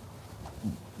whole...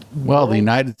 Well, the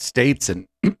United States and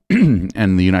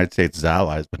the United States'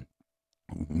 allies been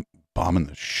bombing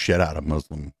the shit out of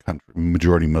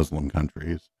majority Muslim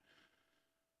countries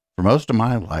for most of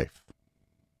my life.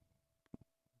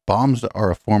 Bombs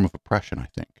are a form of oppression, I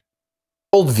think.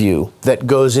 Worldview that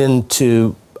goes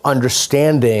into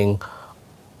understanding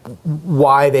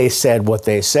why they said what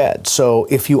they said. So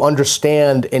if you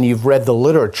understand and you've read the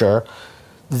literature,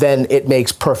 then it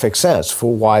makes perfect sense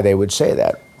for why they would say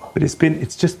that. But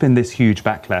it's just been this huge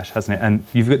backlash, hasn't it? And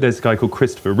you've got this guy called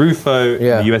Christopher Rufo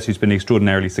in the US who's been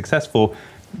extraordinarily successful,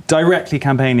 directly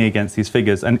campaigning against these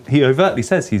figures. And he overtly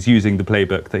says he's using the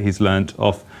playbook that he's learned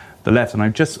off the left. And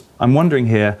I'm wondering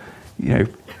here,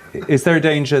 is there a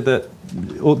danger that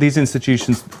all these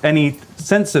institutions, any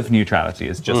sense of neutrality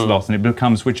is just lost, and it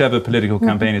becomes whichever political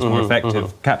campaign is more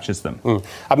effective captures them?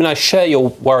 I mean, I share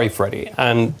your worry, Freddie.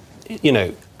 And,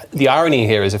 the irony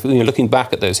here is if you're looking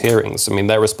back at those hearings, I mean,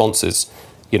 their responses,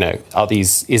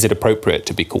 is it appropriate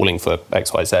to be calling for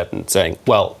X, Y, Z and saying,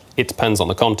 well, it depends on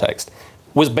the context,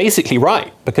 was basically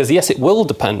right, because yes, it will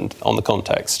depend on the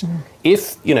context.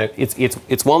 If,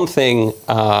 it's one thing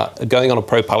going on a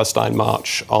pro-Palestine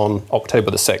march on October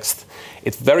the 6th.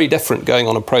 It's very different going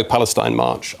on a pro-Palestine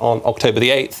march on October the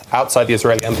 8th outside the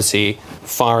Israeli embassy,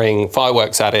 firing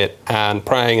fireworks at it and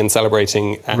praying and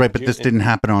celebrating. Right, but this didn't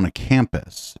happen on a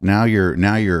campus. This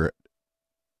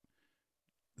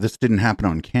didn't happen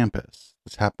on campus.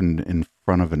 This happened in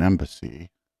front of an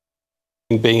embassy.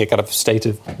 Being a kind of state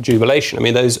of jubilation. I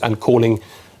mean, calling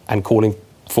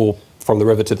for from the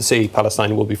river to the sea,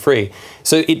 Palestine will be free.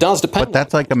 So it does depend. But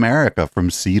that's like America,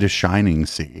 from sea to shining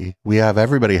sea.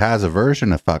 Everybody has a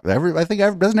version of doesn't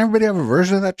everybody have a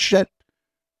version of that shit?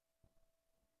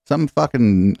 Some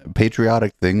fucking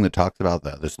patriotic thing that talks about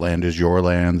that this land is your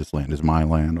land, this land is my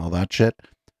land, all that shit.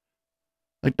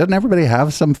 Like, doesn't everybody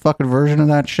have some fucking version of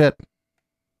that shit?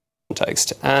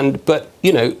 Context. But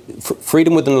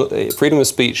freedom of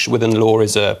speech within the law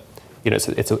is a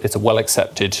it's a well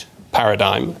accepted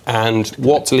paradigm, and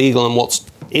what's legal and what's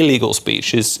illegal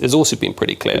speech is also been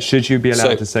pretty clear. Should you be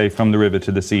allowed to say from the river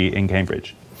to the sea in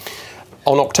Cambridge?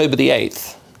 On October the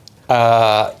 8th,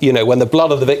 when the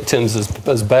blood of the victims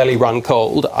has barely run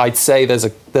cold, I'd say there's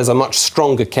a much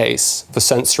stronger case for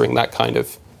censoring that kind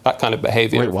of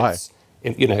behaviour. Wait, why?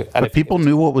 But people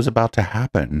knew what was about to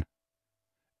happen.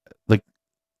 Like,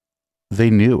 they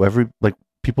knew.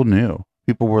 People knew.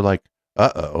 People were like,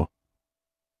 uh-oh.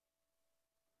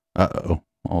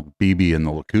 Well, BB and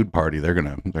the Likud party, they're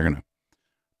gonna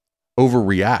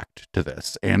overreact to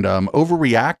this. And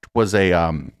overreact was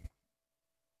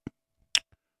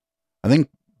I think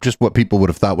just what people would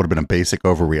have thought would have been a basic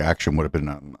overreaction would have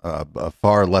been a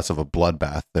far less of a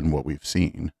bloodbath than what we've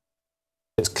seen.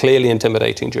 It's clearly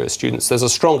intimidating Jewish students. There's a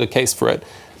stronger case for it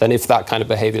than if that kind of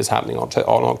behavior is happening on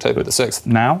October the 6th.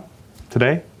 Now?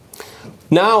 Today?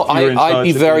 Now, I'd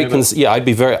be very,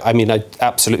 I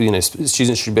absolutely,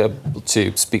 students should be able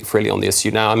to speak freely on the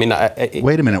issue now.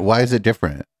 Wait a minute, why is it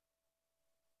different?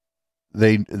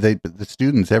 The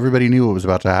students, everybody knew what was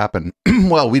about to happen.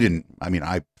 Well, we didn't, I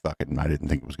didn't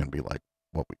think it was going to be like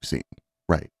what we've seen,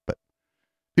 right? But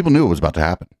people knew it was about to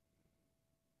happen.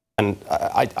 And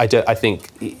I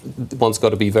think one's got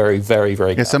to be very, very,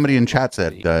 very. Yeah, somebody in chat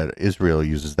said Israel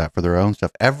uses that for their own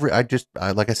stuff.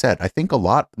 Like I said, I think a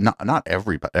lot, not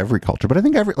every, but every culture, but I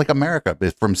think like America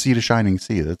is from sea to shining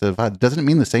sea. Doesn't it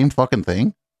mean the same fucking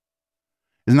thing?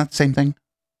 Isn't that the same thing?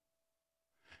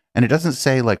 And it doesn't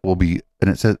say like we'll be, and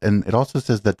it also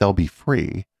says that they'll be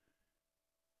free.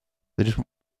 That's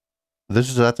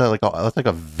like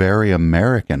a very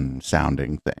American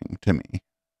sounding thing to me.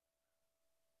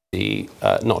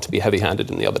 Not to be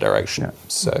heavy-handed in the other direction. Yeah.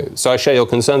 So I share your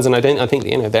concerns, and I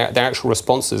think their actual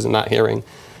responses in that hearing,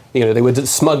 they were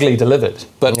smugly delivered,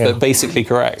 but basically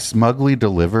correct. Smugly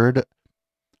delivered.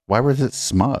 Why was it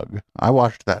smug? I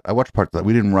watched parts of that.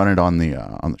 We didn't run it on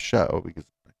the show because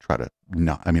I try to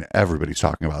not. I mean, everybody's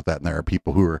talking about that, and there are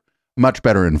people who are much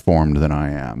better informed than I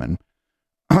am, and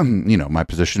my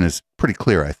position is pretty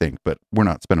clear, I think, but we're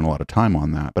not spending a lot of time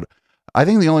on that. But I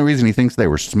think the only reason he thinks they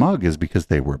were smug is because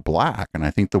they were black, and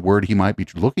I think the word he might be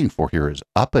looking for here is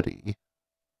uppity.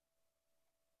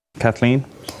 Kathleen?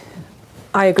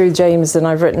 I agree with James, and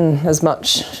I've written as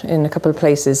much in a couple of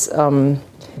places. The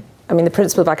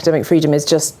principle of academic freedom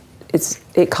is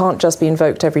it can't just be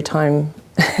invoked every time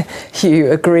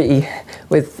you agree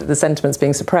with the sentiments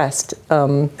being suppressed.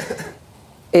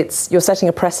 You're setting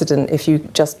a precedent if you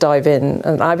just dive in,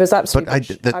 and I was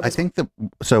absolutely.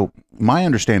 So my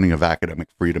understanding of academic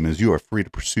freedom is you are free to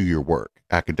pursue your work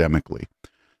academically.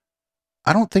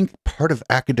 I don't think part of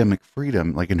academic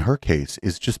freedom, like in her case,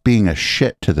 is just being a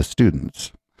shit to the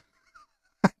students.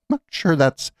 I'm not sure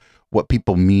that's what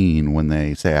people mean when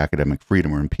they say academic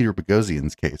freedom. Or in Peter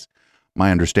Boghossian's case,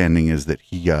 my understanding is that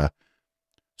he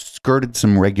skirted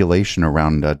some regulation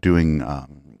around doing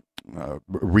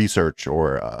research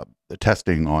or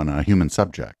testing on human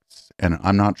subjects, and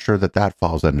I'm not sure that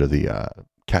falls under the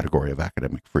category of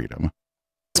academic freedom. I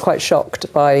was quite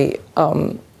shocked by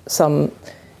some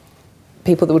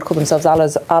people that would call themselves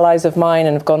allies of mine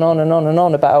and have gone on and on and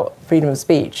on about freedom of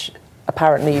speech,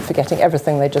 apparently forgetting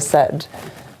everything they just said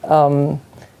on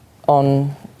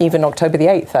even October the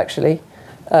 8th, actually.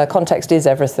 Context is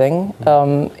everything.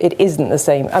 It isn't the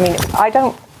same. I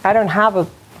don't have a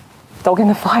dog in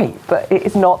the fight, but it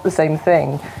is not the same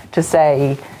thing to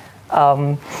say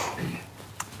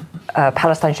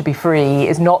Palestine should be free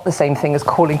is not the same thing as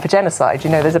calling for genocide.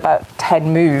 There's about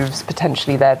 10 moves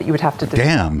potentially there that you would have to do.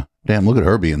 Damn, look at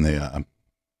her being the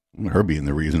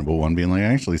reasonable one, being like,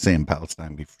 actually saying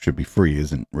Palestine should be free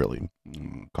isn't really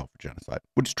call for genocide,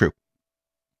 which is true.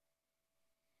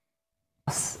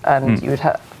 And you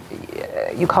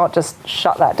can't just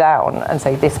shut that down and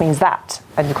say this means that,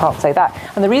 and you can't say that.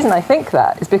 And the reason I think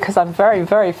that is because I'm very,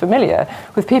 very familiar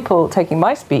with people taking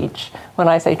my speech when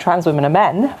I say trans women are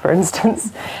men, for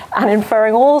instance, and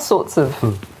inferring all sorts of.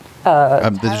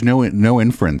 There's no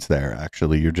inference there.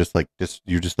 Actually, you're just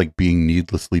being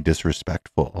needlessly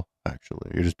disrespectful.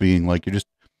 Actually, you're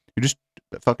just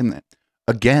fucking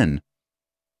again.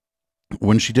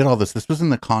 When she did all this was in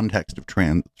the context of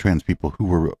trans people who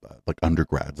were like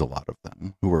undergrads, a lot of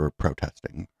them, who were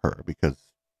protesting her because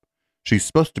she's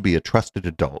supposed to be a trusted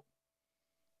adult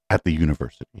at the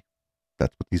university.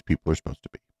 That's what these people are supposed to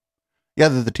be. Yeah,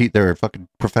 they're a fucking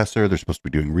professor. They're supposed to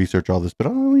be doing research, all this,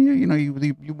 but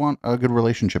you want a good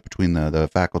relationship between the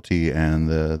faculty and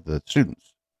the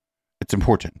students. It's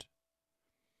important.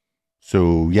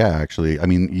 So yeah, actually,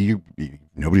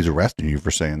 nobody's arresting you for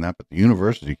saying that, but the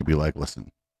university could be like,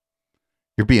 listen,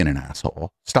 you're being an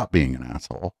asshole. Stop being an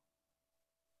asshole.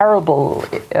 terrible,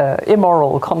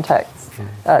 immoral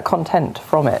content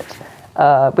from it,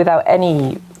 without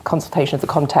any consultation of the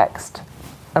context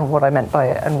and what I meant by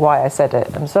it and why I said it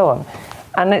and so on.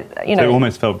 And So it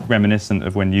almost felt reminiscent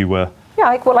of when you were. Yeah,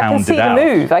 I can see the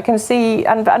move. I can see,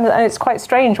 and it's quite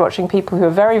strange watching people who are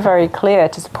very, very clear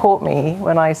to support me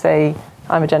when I say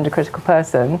I'm a gender critical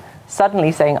person,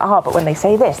 suddenly saying, but when they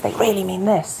say this, they really mean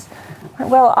this.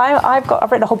 Well, I've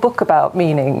written a whole book about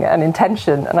meaning and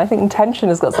intention, and I think intention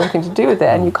has got something to do with it,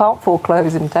 and you can't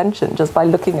foreclose intention just by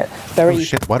looking at very... Oh,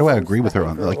 shit, why do I agree with her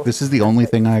on? Like, this is the only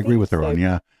thing I agree with her on,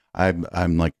 yeah.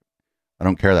 I'm like, I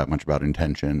don't care that much about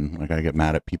intention. Like, I get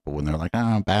mad at people when they're like,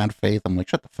 bad faith. I'm like,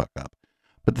 shut the fuck up.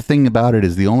 But the thing about it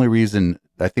is the only reason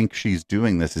I think she's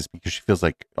doing this is because she feels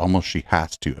like almost she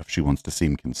has to if she wants to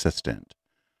seem consistent.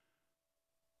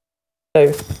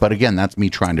 But again, that's me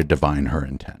trying to divine her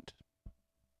intent.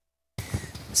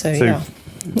 So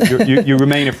you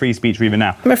remain a free speech reader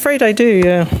now. I'm afraid I do,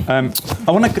 yeah.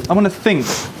 I want to think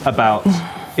about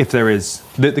if there is...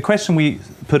 The question we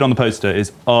put on the poster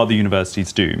is, are the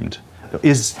universities doomed?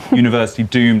 Is university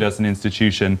doomed as an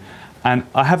institution? And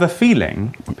I have a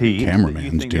feeling, Pete, that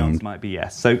you think the answer might be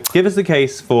yes. So give us the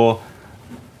case for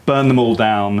burn them all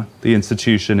down, the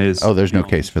institution is... Oh, there's no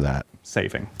case for that.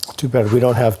 Saving. Too bad we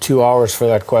don't have 2 hours for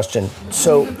that question.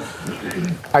 So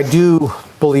I do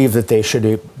believe that they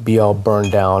should be all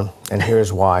burned down, and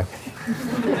here's why.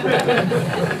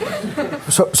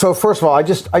 So first of all, I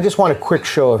just want a quick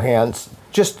show of hands.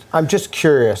 I'm just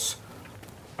curious.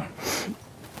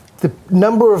 The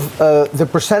number of the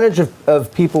percentage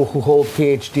of people who hold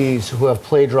PhDs who have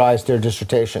plagiarized their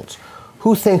dissertations,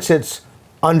 who thinks it's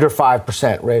under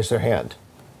 5%? Raise their hand.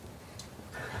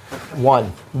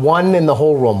 One in the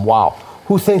whole room. Wow.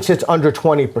 Who thinks it's under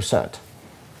 20%?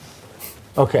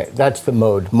 Okay, that's the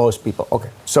mode. Most people. Okay,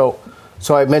 so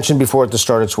I mentioned before at the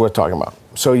start, it's worth talking about.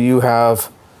 So you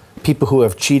have people who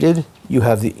have cheated. You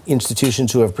have the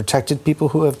institutions who have protected people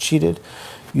who have cheated.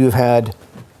 You've had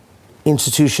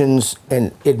institutions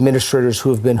and administrators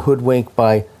who have been hoodwinked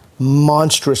by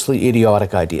monstrously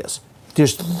idiotic ideas.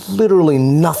 There's literally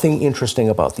nothing interesting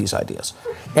about these ideas.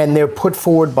 And they're put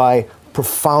forward by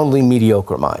profoundly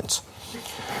mediocre minds.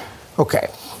 Okay.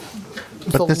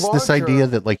 But this idea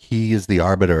that like he is the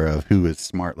arbiter of who is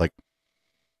smart, like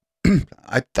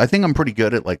I think I'm pretty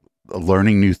good at like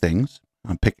learning new things.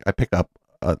 I pick up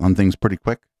on things pretty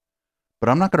quick, but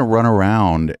I'm not going to run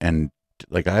around and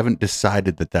like, I haven't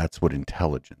decided that that's what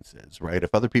intelligence is, right?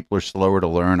 If other people are slower to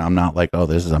learn, I'm not like, oh,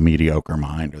 this is a mediocre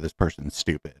mind or this person's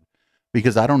stupid,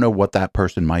 because I don't know what that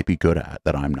person might be good at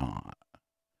that I'm not,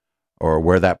 or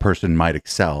where that person might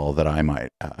excel that I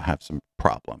might have some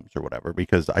problems or whatever,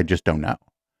 because I just don't know.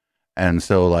 And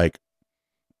so like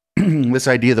this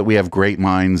idea that we have great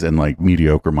minds and like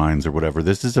mediocre minds or whatever,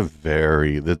 this is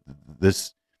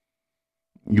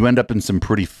you end up in some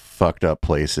pretty fucked up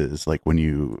places. Like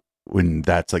when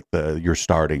that's like your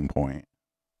starting point,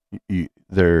 you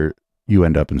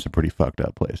end up in some pretty fucked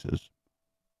up places.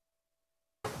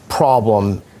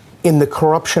 Problem in the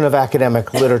corruption of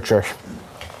academic literature.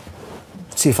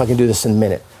 Let's see if I can do this in a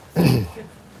minute.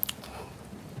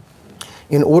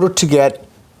 In order to get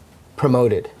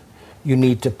promoted, you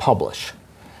need to publish.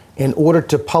 In order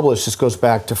to publish, this goes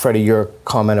back to Freddie, your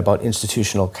comment about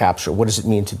institutional capture. What does it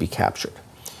mean to be captured?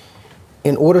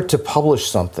 In order to publish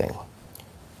something,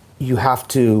 you have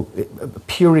to,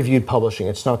 peer-reviewed publishing,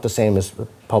 it's not the same as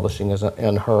publishing as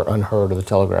UnHerd or the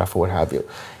Telegraph or what have you.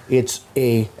 It's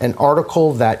an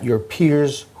article that your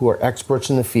peers who are experts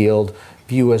in the field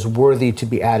view as worthy to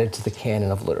be added to the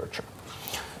canon of literature.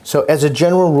 So as a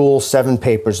general rule, 7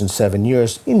 papers in 7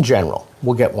 years, in general,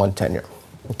 will get 1 tenure.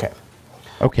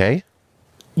 Okay.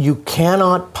 You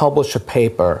cannot publish a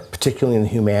paper, particularly in the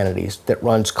humanities, that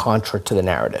runs contrary to the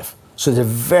narrative. So they're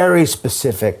very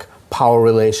specific power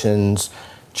relations,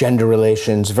 gender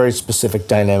relations, very specific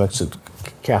dynamics.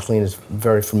 Kathleen is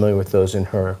very familiar with those in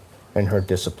her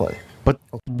discipline. But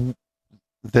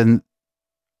then,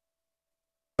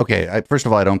 okay, first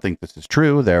of all, I don't think this is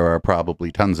true. There are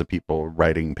probably tons of people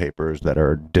writing papers that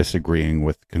are disagreeing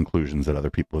with conclusions that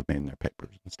other people have made in their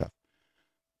papers and stuff.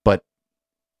 But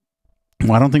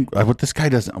I don't think what this guy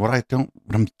doesn't. What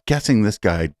I'm guessing this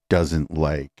guy doesn't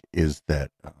like is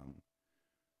that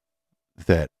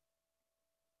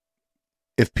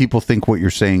if people think what you're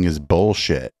saying is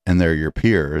bullshit and they're your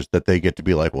peers, that they get to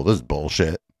be like, well, this is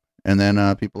bullshit. And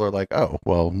then people are like, oh,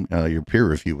 well, your peer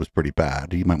review was pretty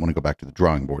bad. You might want to go back to the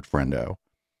drawing board, friendo.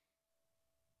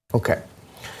 Okay.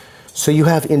 So you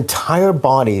have entire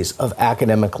bodies of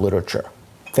academic literature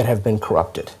that have been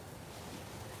corrupted.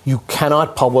 You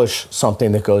cannot publish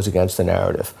something that goes against the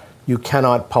narrative. You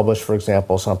cannot publish, for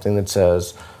example, something that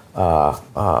says,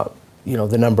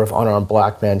 the number of unarmed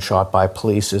black men shot by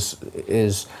police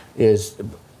is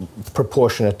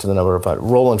proportionate to the number of.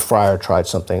 Roland Fryer tried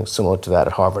something similar to that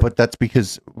at Harvard. But that's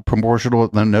because proportional.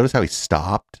 Now notice how he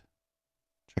stopped.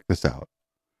 Check this out.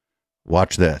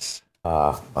 Watch this.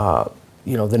 The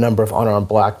number of unarmed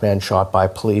black men shot by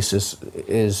police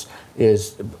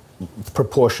is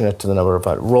proportionate to the number of.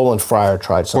 Roland Fryer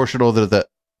tried something. Proportional to the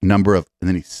number of, and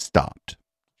then he stopped.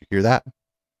 Did you hear that?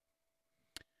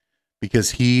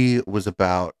 Because he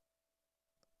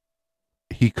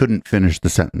couldn't finish the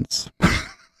sentence.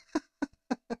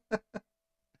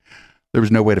 There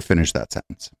was no way to finish that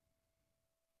sentence.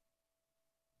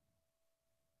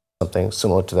 Something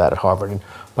similar to that at Harvard. And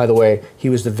by the way, he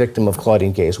was the victim of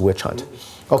Claudine Gay's witch hunt.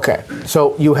 Okay,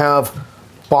 so you have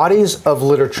bodies of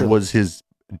literature. Was his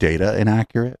data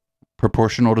inaccurate?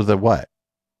 Proportional to the what?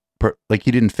 Like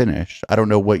he didn't finish. I don't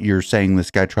know what you're saying this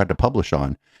guy tried to publish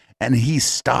on. And he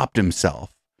stopped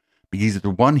himself because either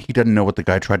one, he doesn't know what the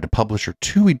guy tried to publish, or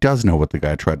two, he does know what the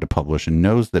guy tried to publish and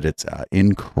knows that it's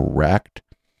incorrect,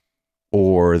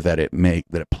 or that it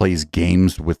plays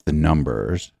games with the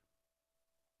numbers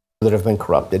that have been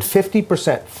corrupted.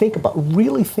 50%.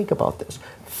 Really think about this.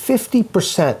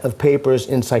 50% of papers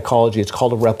in psychology, it's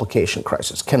called a replication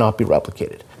crisis, cannot be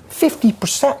replicated.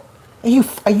 50%.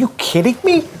 Are you kidding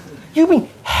me? You mean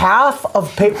half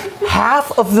of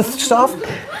the stuff,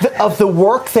 of the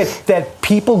work that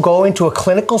people go into a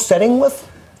clinical setting with,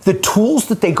 the tools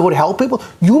that they go to help people,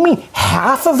 you mean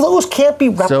half of those can't be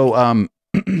replicated?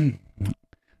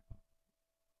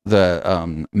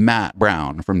 So, Matt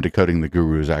Brown from Decoding the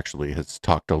Gurus actually has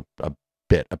talked a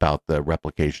bit about the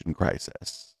replication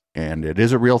crisis, and it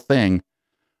is a real thing.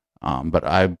 But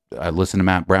I listened to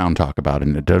Matt Brown talk about it,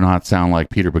 and it does not sound like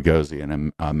Peter Boghossian.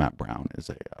 And Matt Brown is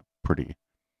a pretty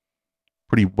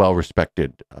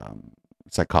well-respected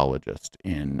psychologist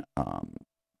in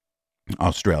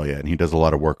Australia, and he does a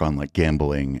lot of work on like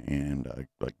gambling and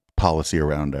like policy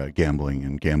around gambling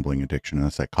and gambling addiction and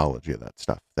the psychology of that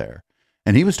stuff there.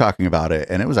 And he was talking about it,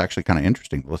 and it was actually kind of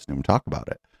interesting to listen to him talk about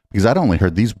it, because I'd only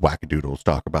heard these wackadoodles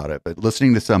talk about it, but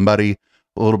listening to somebody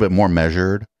a little bit more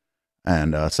measured,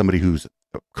 and somebody who's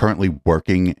currently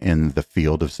working in the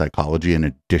field of psychology in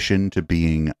addition to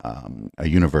being a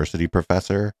university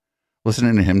professor,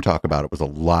 listening to him talk about it was a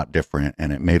lot different,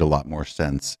 and it made a lot more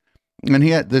sense. And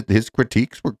he had his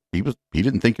critiques were, he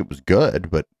didn't think it was good,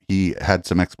 but he had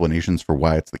some explanations for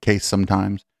why it's the case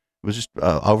sometimes. It was just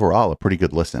overall a pretty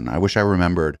good listen. I wish I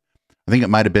remembered. I think it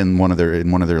might have been one of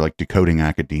their like Decoding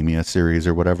Academia series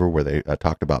or whatever, where they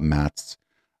talked about Matt's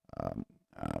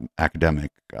academic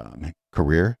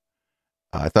career.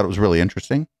 I thought it was really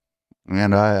interesting,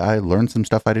 and I learned some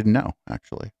stuff I didn't know,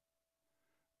 actually.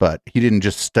 But he didn't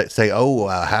just say,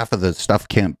 half of the stuff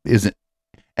isn't,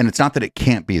 and it's not that it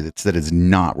can't be, it's that it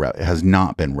has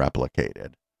not been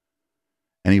replicated.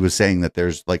 And he was saying that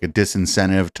there's like a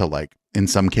disincentive to, like, in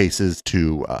some cases,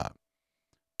 to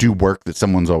do work that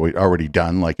someone's already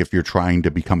done. Like if you're trying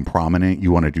to become prominent,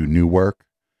 you want to do new work.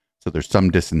 So there's some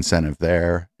disincentive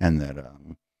there, and that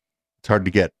it's hard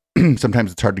to get.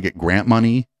 Sometimes it's hard to get grant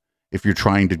money if you're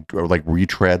trying to like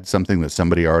retread something that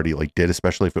somebody already like did,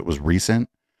 especially if it was recent.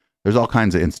 There's all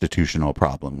kinds of institutional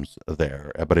problems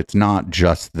there, but it's not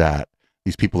just that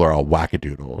these people are all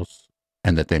wackadoodles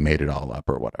and that they made it all up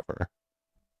or whatever.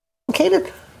 Okay,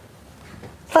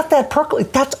 let that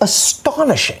percolate. That's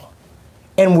astonishing.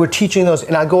 And we're teaching those,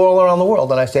 and I go all around the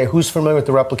world and I say, who's familiar with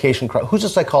the replication crisis? Who's a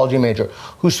psychology major?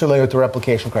 Who's familiar with the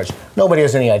replication crisis? Nobody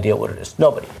has any idea what it is.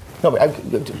 Nobody. I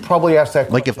probably asked that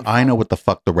question. Like if I know what the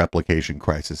fuck the replication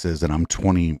crisis is, and I'm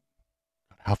 20,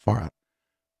 how far out?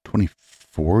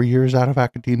 24 years out of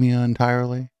academia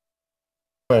entirely?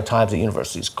 At times at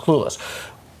universities, clueless.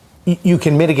 You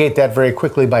can mitigate that very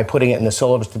quickly by putting it in the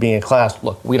syllabus to be in class.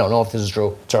 Look, we don't know if this is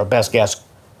true. It's our best guess.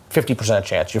 50%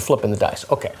 chance. You're flipping the dice.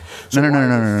 Okay. So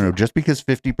no. Just because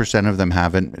 50% of them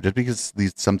haven't, just because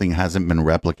something hasn't been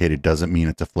replicated doesn't mean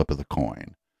it's a flip of the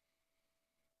coin.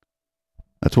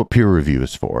 That's what peer review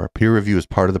is for. Peer review is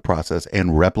part of the process,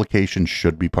 and replication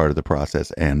should be part of the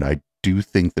process. And I do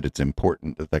think that it's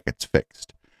important that that gets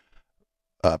fixed.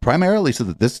 Primarily so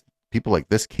that people like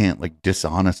this can't like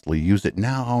dishonestly use it.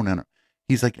 No.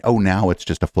 He's like, now it's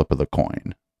just a flip of the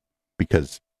coin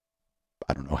because,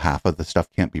 I don't know, half of the stuff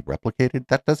can't be replicated.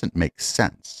 That doesn't make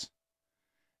sense.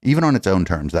 Even on its own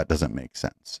terms, that doesn't make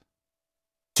sense.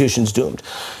 institution's doomed.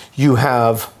 You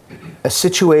have a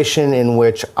situation in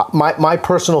which my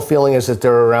personal feeling is that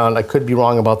there are around, I could be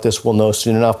wrong about this, we'll know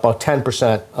soon enough, about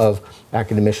 10% of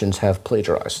academicians have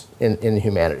plagiarized in the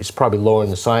humanities, probably lower in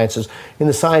the sciences. In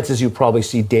the sciences, you probably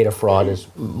see data fraud as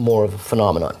more of a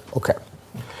phenomenon. Okay.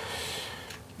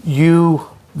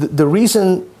 The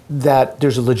reason that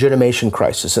there's a legitimation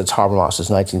crisis, that's Habermas's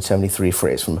 1973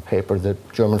 phrase from a paper, the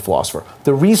German philosopher.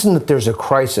 The reason that there's a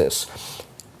crisis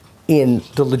in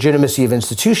the legitimacy of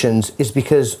institutions is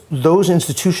because those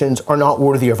institutions are not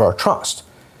worthy of our trust.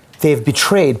 They've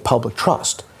betrayed public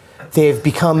trust. They've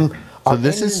become... So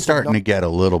this is starting to get a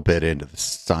little bit into the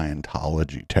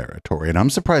Scientology territory, and I'm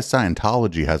surprised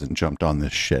Scientology hasn't jumped on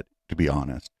this shit, to be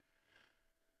honest.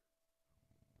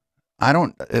 I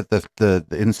don't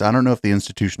know if the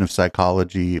institution of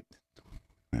psychology,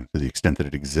 to the extent that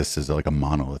it exists as like a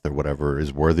monolith or whatever,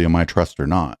 is worthy of my trust or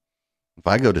not. If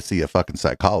I go to see a fucking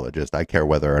psychologist, I care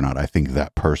whether or not I think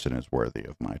that person is worthy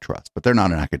of my trust. But they're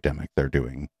not an academic; they're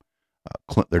doing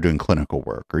clinical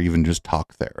work or even just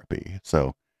talk therapy.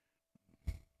 So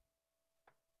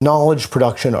knowledge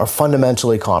production are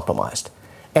fundamentally compromised.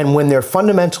 And when they're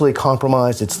fundamentally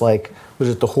compromised, it's like, was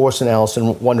it the horse in Alice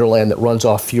in Wonderland that runs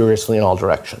off furiously in all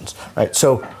directions, right?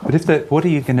 So, but what are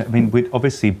you going to? I mean,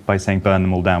 obviously, by saying burn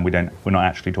them all down, we're not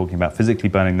actually talking about physically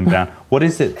burning them down. What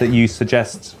is it that you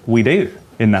suggest we do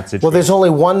in that situation? Well, there's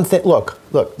only one thing. Look.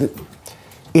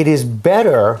 It is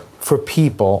better for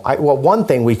people. One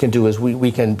thing we can do is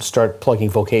we can start plugging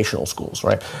vocational schools,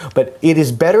 right? But it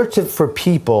is better for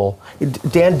people.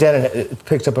 Dan Dennett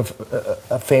picks up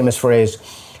a famous phrase: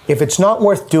 "If it's not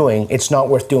worth doing, it's not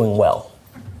worth doing well.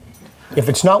 If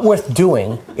it's not worth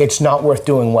doing, it's not worth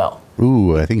doing well."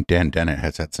 Ooh, I think Dan Dennett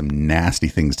has had some nasty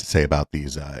things to say about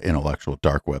these intellectual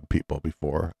dark web people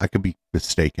before. I could be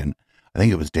mistaken. I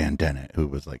think it was Dan Dennett who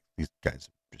was like, these guys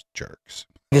are just jerks.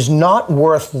 It is not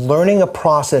worth learning a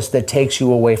process that takes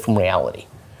you away from reality.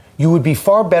 You would be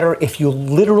far better if you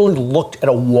literally looked at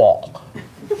a wall.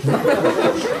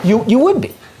 You would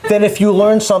be. Than if you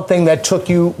learned something that took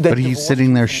you... But he's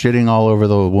sitting there shitting all over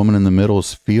the woman in the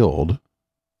middle's field.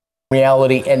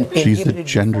 Reality and she's the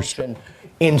gender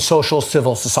in social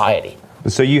civil society.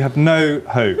 So you have no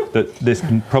hope that this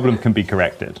problem can be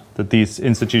corrected, that these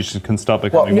institutions can start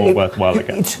becoming more worthwhile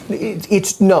again?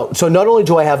 It's no. So not only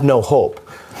do I have no hope,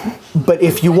 but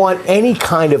if you want any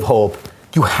kind of hope,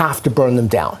 you have to burn them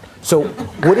down. So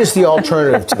what is the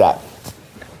alternative to that?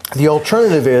 The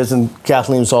alternative is, and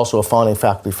Kathleen was also a founding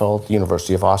faculty fellow at the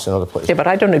University of Austin and other places. Yeah, but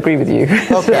I don't agree with you.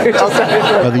 Okay.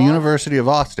 The University of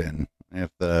Austin,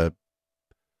 if the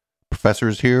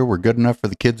professors here were good enough for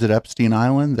the kids at Epstein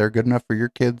Island, they're good enough for your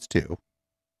kids too.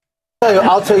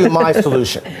 I'll tell you my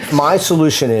solution. My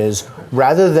solution is,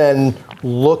 rather than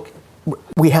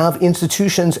we have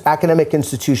institutions, academic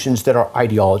institutions that are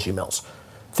ideology mills.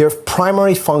 Their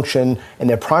primary function, and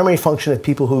their primary function of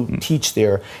people who teach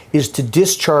there, is to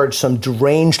discharge some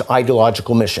deranged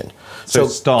ideological mission. So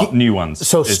start new ones.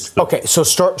 So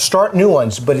start new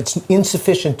ones, but it's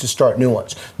insufficient to start new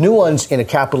ones. New ones in a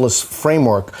capitalist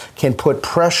framework can put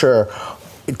pressure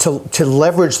to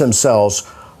leverage themselves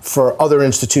for other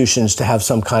institutions to have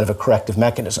some kind of a corrective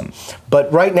mechanism.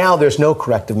 But right now, there's no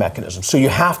corrective mechanism. So you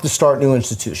have to start new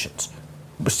institutions.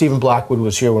 Stephen Blackwood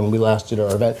was here when we last did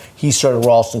our event. He started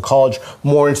Ralston College.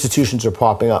 More institutions are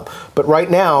popping up. But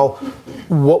right now,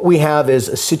 what we have is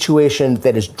a situation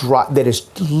that is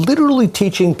literally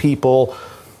teaching people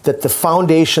that the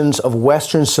foundations of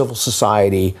Western civil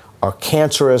society are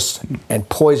cancerous and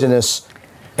poisonous,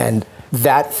 and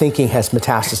that thinking has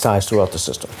metastasized throughout the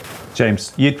system.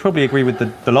 James, you'd probably agree with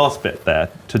the last bit there,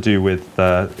 to do with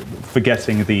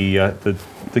forgetting the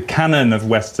canon of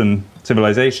Western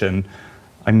civilization.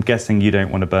 I'm guessing you don't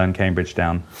want to burn Cambridge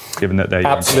down, given that they're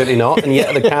absolutely not, and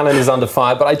yet the canon is under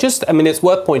fire. But it's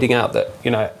worth pointing out that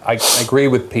I agree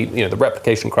with Pete. The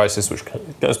replication crisis, which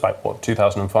goes back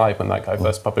 2005, when that guy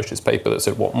first published his paper that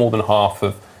said more than half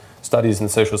of studies in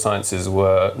social sciences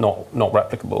were not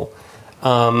replicable.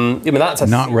 That's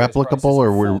not replicable,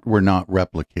 or we're not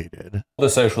replicated. The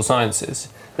social sciences.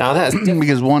 Now that's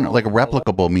because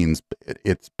replicable means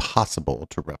it's possible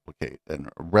to replicate, and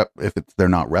if they're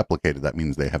not replicated, that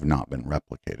means they have not been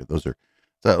replicated.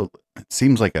 So it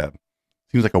seems like a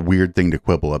weird thing to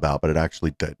quibble about, but it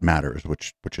actually matters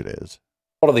which it is.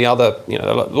 A lot of the other,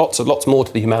 lots more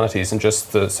to the humanities than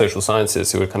just the social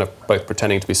sciences, who are kind of both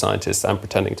pretending to be scientists and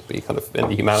pretending to be kind of in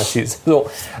the humanities.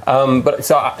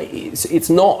 It's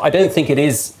not. I don't think it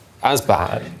is as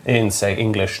bad in, say,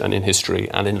 English and in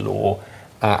history and in law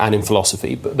and in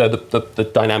philosophy. But the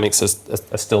dynamics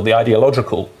are still the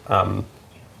ideological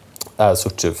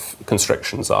sort of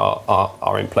constrictions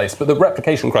are in place. But the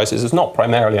replication crisis is not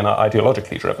primarily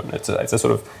ideologically driven. It's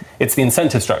the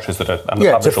incentive structures that are and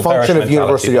the it's a function of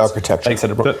university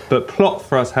architecture. But plot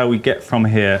for us how we get from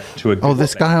here to a. Oh,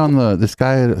 this guy at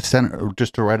the center,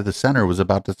 just to right of the center, was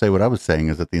about to say what I was saying,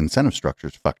 is that the incentive structure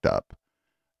is fucked up.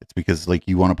 It's because like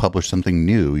you want to publish something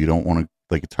new, you don't want to,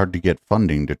 like, it's hard to get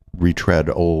funding to retread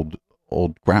old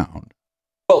ground.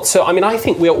 Well, so I mean, I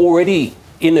think we're already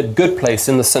in a good place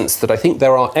in the sense that I think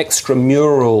there are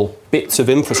extramural bits of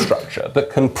infrastructure that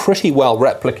can pretty well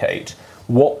replicate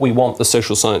what we want the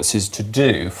social sciences to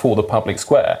do for the public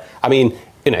square. I mean,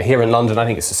 here in London, I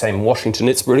think it's the same in Washington.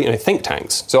 It's really, think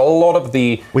tanks. So a lot of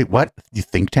the... Wait, what? You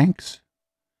think tanks?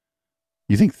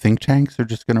 You think think tanks are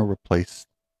just going to replace,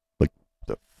 like,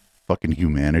 the fucking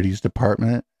humanities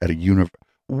department at a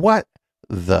What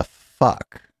the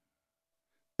fuck?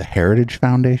 The Heritage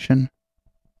Foundation?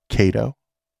 Cato?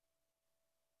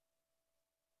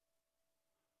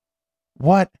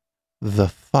 What the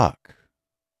fuck?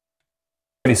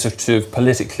 Really sort of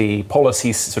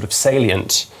policy sort of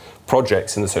salient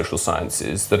projects in the social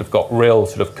sciences that have got real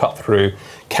sort of cut through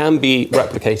can be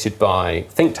replicated by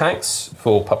think tanks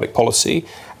for public policy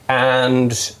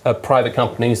and private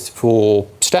companies for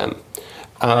STEM.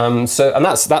 And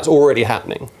that's already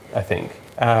happening, I think,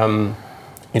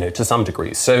 to some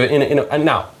degree. So and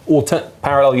now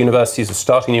parallel universities are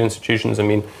starting new institutions. I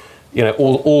mean,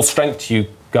 all strength to you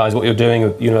guys, what you're doing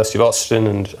at the University of Austin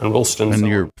and Ralston. And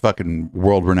your fucking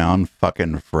world-renowned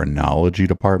fucking phrenology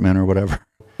department or whatever.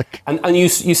 and you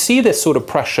see this sort of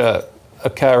pressure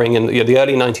occurring in the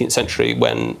early 19th century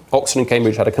when Oxford and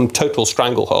Cambridge had a total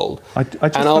stranglehold.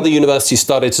 And other universities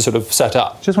started to sort of set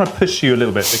up. Just want to push you a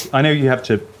little bit. I know you have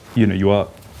to, you are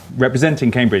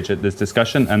representing Cambridge at this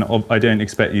discussion, and I don't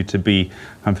expect you to be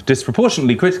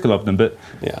disproportionately critical of them, but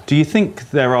do you think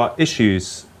there are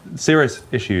serious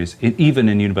issues, even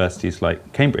in universities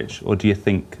like Cambridge, or do you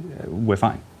think we're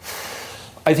fine?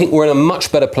 I think we're in a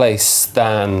much better place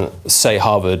than, say,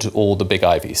 Harvard or the big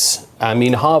Ivies. I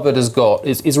mean, Harvard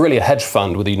is really a hedge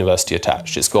fund with a university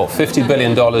attached. It's got $50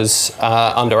 billion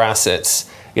under assets.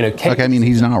 I mean,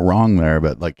 he's not wrong there,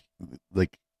 but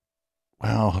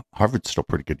well, Harvard's still a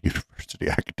pretty good university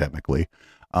academically.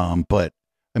 But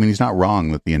I mean, he's not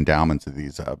wrong that the endowments of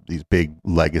these big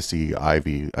legacy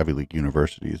Ivy League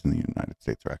universities in the United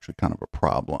States are actually kind of a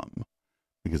problem,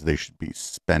 because they should be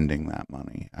spending that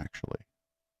money actually.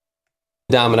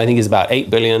 Endowment, I think, is about $8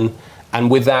 billion,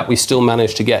 and with that, we still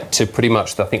managed to get to pretty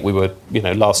much. I think we were,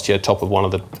 last year top of one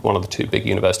of the two big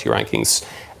university rankings,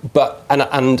 but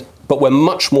we're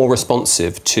much more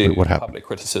responsive to public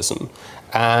criticism,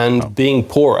 and being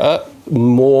poorer,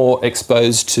 more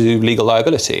exposed to legal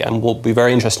liability. And will be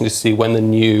very interesting to see when the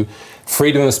new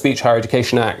Freedom of Speech Higher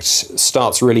Education Act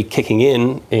starts really kicking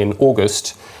in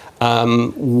August,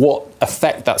 what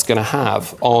effect that's going to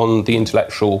have on the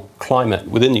intellectual climate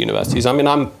within the universities. I mean,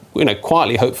 I'm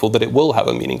quietly hopeful that it will have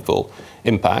a meaningful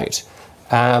impact.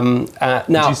 Now,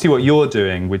 do you see what you're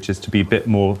doing, which is to be a bit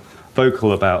more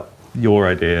vocal about your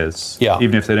ideas,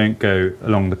 even if they don't go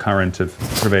along the current of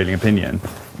prevailing opinion?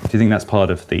 Do you think that's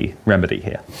part of the remedy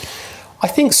here? I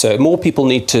think so. More people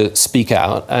need to speak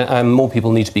out, and more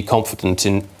people need to be confident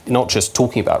in not just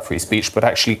talking about free speech, but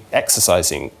actually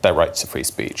exercising their rights to free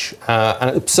speech.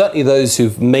 And certainly those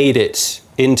who've made it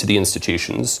into the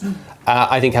institutions,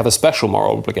 I think, have a special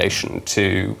moral obligation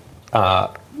to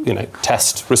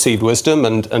test received wisdom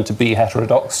and to be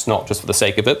heterodox, not just for the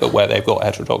sake of it, but where they've got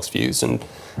heterodox views, and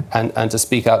to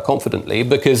speak out confidently,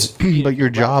 because... But your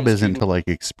job isn't to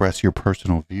express your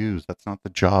personal views. That's not the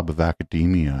job of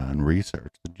academia and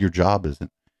research. Your job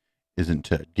isn't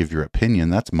to give your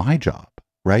opinion. That's my job,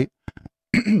 right?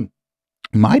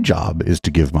 My job is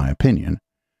to give my opinion.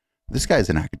 This guy's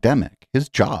an academic. His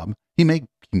job, he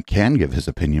can give his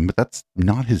opinion, but that's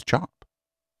not his job.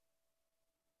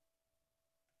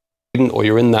 Or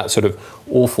you're in that sort of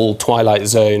awful twilight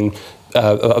zone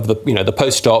of the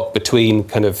postdoc between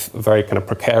kind of very kind of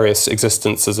precarious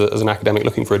existence as an academic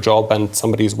looking for a job and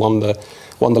somebody who's won the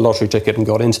lottery ticket and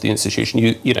got into the institution.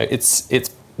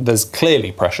 There's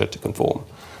clearly pressure to conform.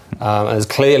 There's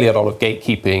clearly a lot of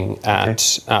gatekeeping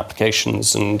at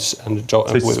applications and job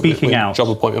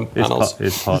appointment panels.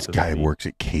 This guy works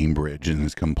at Cambridge and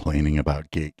is complaining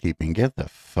about gatekeeping. Get the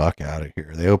fuck out of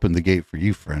here. They opened the gate for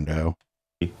you, friendo.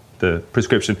 The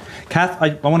prescription. Kath, I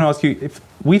want to ask you, if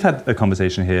we've had a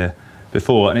conversation here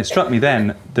before, and it struck me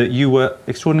then that you were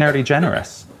extraordinarily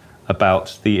generous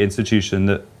about the institution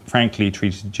that frankly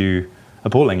treated you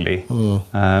appallingly.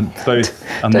 Both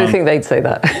I don't think they'd say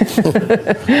that.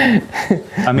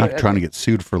 I'm not trying to get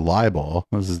sued for libel.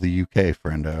 This is the UK,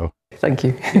 friendo. Thank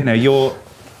you. You know,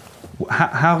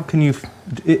 how can you?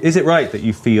 Is it right that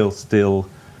you feel still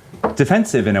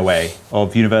defensive in a way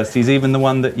of universities, even the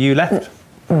one that you left?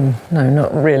 No,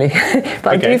 not really. But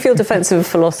I do feel defensive of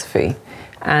philosophy.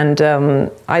 And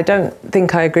I don't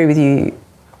think I agree with you,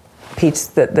 Pete,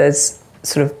 that there's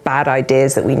sort of bad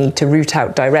ideas that we need to root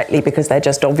out directly because they're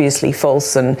just obviously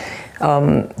false and,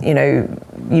 you know,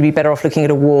 you'd be better off looking at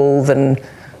a wall than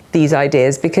these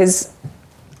ideas, because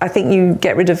I think you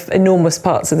get rid of enormous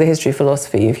parts of the history of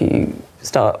philosophy if you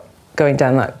start going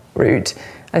down that route.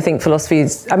 I think philosophy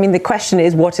is, I mean, the question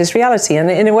is, what is reality?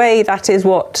 And in a way, that is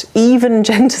what even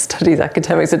gender studies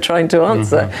academics are trying to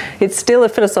answer. Mm-hmm. It's still a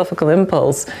philosophical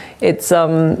impulse. It's,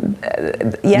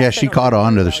 she caught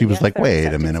on to this. She was like,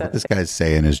 wait a minute, what this guy's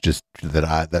saying is just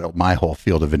that my whole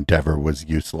field of endeavor was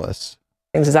useless.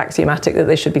 Things as axiomatic that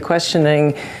they should be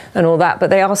questioning and all that, but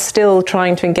they are still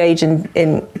trying to engage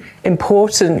in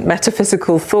important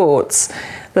metaphysical thoughts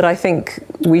that I think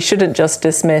we shouldn't just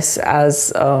dismiss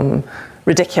as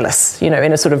ridiculous, you know,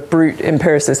 in a sort of brute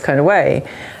empiricist kind of way.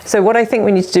 So what I think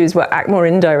we need to do is act more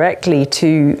indirectly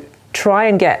to try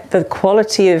and get the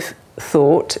quality of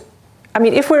thought. I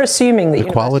mean, if we're assuming that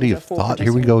the quality of thought,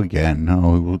 here we go again.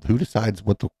 No, who decides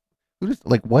what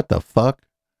the fuck?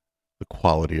 The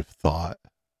quality of thought.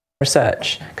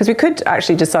 Research, because we could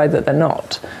actually decide that they're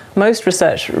not. Most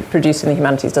research produced in the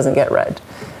humanities doesn't get read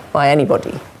by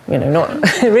anybody. You know, not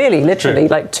really, literally,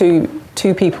 like two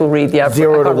people read the average.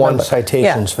 0 to 1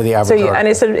 citations for the average. So, and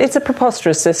it's a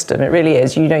preposterous system. It really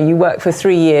is. You know, you work for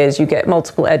 3 years, you get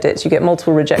multiple edits, you get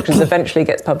multiple rejections. Eventually, it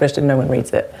gets published, and no one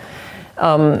reads it.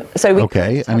 So we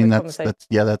okay. I mean, that's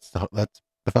the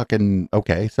fucking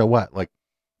okay. So what? Like,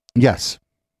 yes.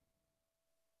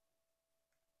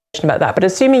 About that, but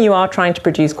assuming you are trying to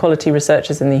produce quality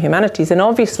researchers in the humanities, then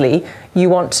obviously you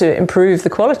want to improve the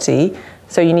quality.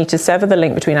 So you need to sever the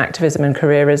link between activism and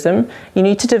careerism. You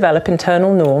need to develop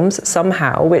internal norms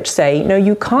somehow which say, no,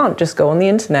 you can't just go on the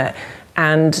internet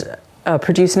and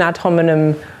produce an ad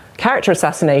hominem character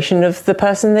assassination of the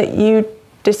person that you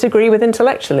disagree with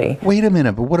intellectually. Wait a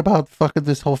minute, but what about fucking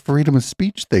this whole freedom of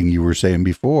speech thing you were saying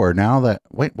before? Now that,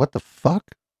 wait, what the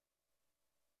fuck?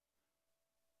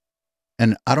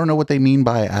 And I don't know what they mean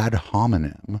by ad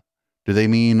hominem. Do they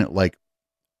mean like,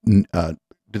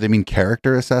 do they mean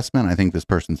character assessment? I think this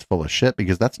person's full of shit,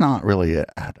 because that's not really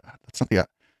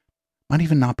might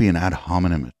even not be an ad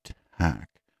hominem attack.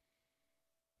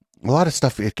 A lot of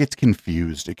stuff, it gets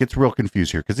confused. It gets real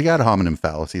confused here, because the ad hominem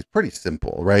fallacy is pretty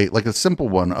simple, right? Like a simple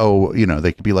one,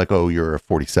 they could be like, oh, you're a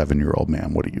 47-year-old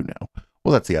man. What do you know?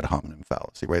 Well, that's the ad hominem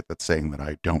fallacy, right? That's saying that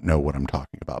I don't know what I'm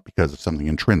talking about because of something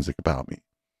intrinsic about me.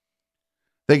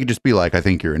 They could just be like, I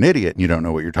think you're an idiot and you don't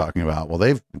know what you're talking about. Well,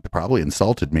 they've probably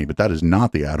insulted me, but that is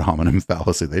not the ad hominem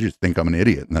fallacy. They just think I'm an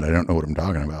idiot and that I don't know what I'm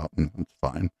talking about. And it's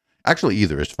fine. Actually,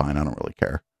 either is fine. I don't really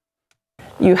care.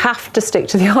 You have to stick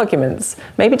to the arguments.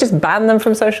 Maybe just ban them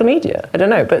from social media. I don't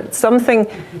know, but something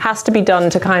has to be done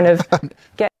to kind of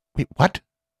get... Wait, what?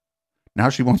 Now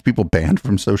she wants people banned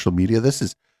from social media? This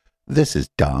is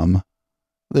dumb.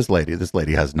 This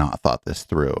lady has not thought this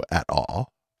through at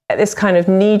all. This kind of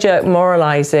knee-jerk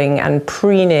moralizing and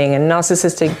preening and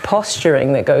narcissistic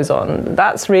posturing that goes on,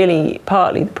 that's really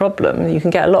partly the problem. You can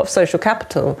get a lot of social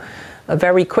capital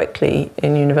very quickly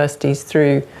in universities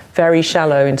through very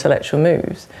shallow intellectual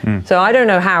moves. So I don't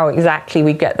know how exactly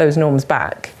we get those norms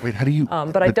back. Wait, how do you...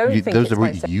 but I don't think those are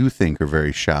what you think are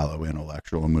very shallow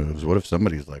intellectual moves. What if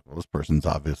somebody's like, well, this person's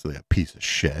obviously a piece of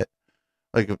shit?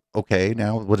 Like, okay,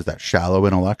 now what is that, shallow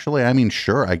intellectually? I mean,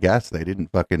 sure, I guess they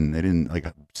didn't like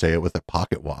say it with a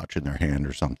pocket watch in their hand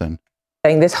or something.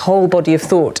 Saying this whole body of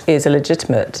thought is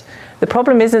illegitimate. The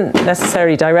problem isn't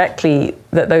necessarily directly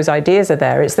that those ideas are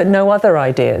there, it's that no other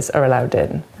ideas are allowed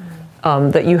in.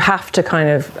 That you have to kind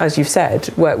of, as you've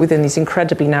said, work within these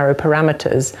incredibly narrow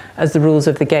parameters as the rules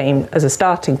of the game as a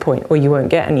starting point, or you won't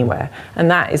get anywhere. And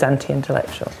that is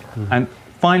anti-intellectual. And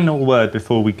final word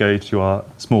before we go to our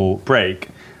small break,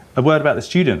 a word about the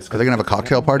students. Are they going to have a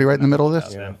cocktail party right in the middle of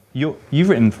this? Yeah. You've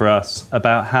written for us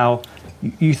about how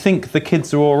you think the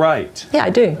kids are all right. Yeah, I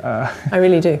do. I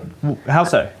really do. How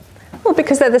so? Well,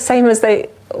 because they're the same as they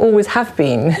always have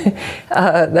been.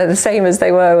 They're the same as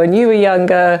they were when you were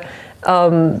younger.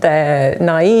 They're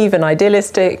naive and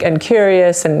idealistic and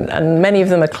curious, and many of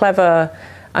them are clever.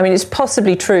 I mean, it's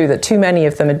possibly true that too many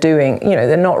of them are doing,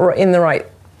 they're not in the right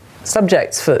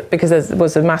subjects because there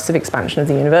was a massive expansion of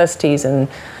the universities, and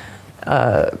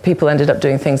people ended up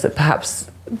doing things that perhaps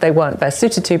they weren't best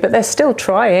suited to, but they're still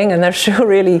trying and they're still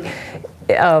really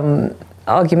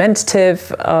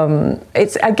argumentative.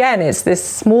 It's this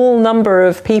small number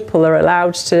of people are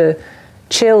allowed to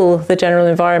chill the general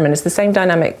environment. It's the same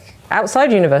dynamic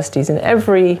outside universities in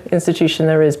every institution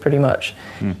there is, pretty much.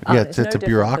 Yeah, it's a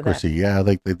bureaucracy. Yeah,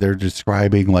 like they're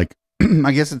describing, like,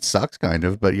 I guess it sucks kind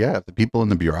of, but yeah, if the people in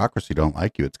the bureaucracy don't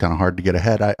like you, it's kind of hard to get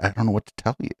ahead. I don't know what to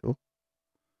tell you.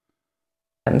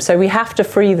 So we have to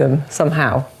free them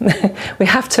somehow. We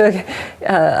have to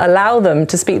allow them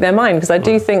to speak their mind, because I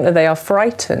do think that they are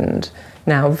frightened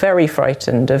now, very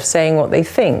frightened of saying what they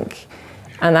think.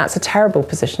 And that's a terrible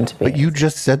position to be in. But you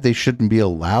just said they shouldn't be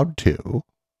allowed to.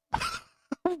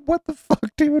 What the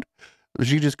fuck, dude?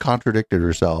 She just contradicted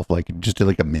herself, like, just in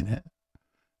like a minute.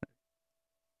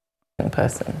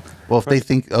 Person. Well, if they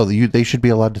think, they should be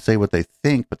allowed to say what they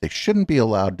think, but they shouldn't be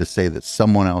allowed to say that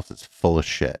someone else is full of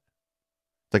shit.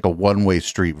 It's like a one-way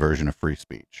street version of free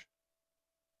speech.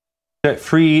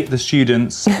 Free the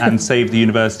students and save the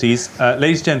universities.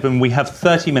 Ladies and gentlemen, we have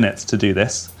 30 minutes to do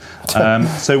this.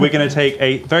 So we're going to take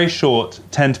a very short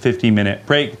 10 to 15 minute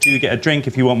break. Do get a drink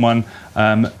if you want one,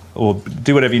 or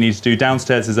do whatever you need to do.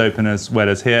 Downstairs is open as well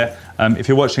as here. If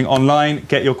you're watching online,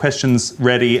 get your questions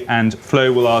ready and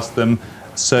Flo will ask them.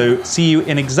 So see you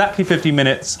in exactly 50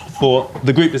 minutes for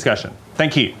the group discussion.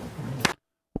 Thank you.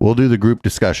 We'll do the group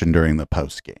discussion during the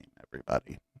post game,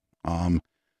 everybody. Kind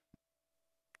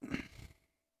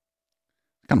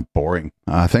of boring.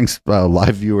 Thanks,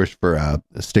 live viewers, for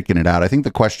sticking it out. I think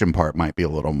the question part might be a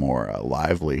little more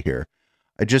lively here.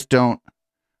 I just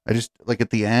like at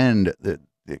the end,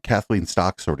 Kathleen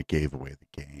Stock sort of gave away the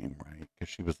game, right?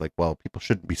 Because she was like, well, people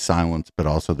shouldn't be silenced, but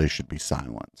also they should be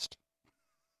silenced.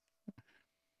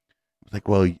 Like,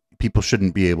 well, people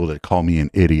shouldn't be able to call me an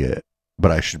idiot,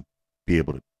 but I should be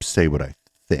able to say what I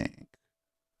think.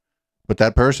 But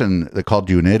that person that called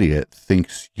you an idiot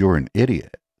thinks you're an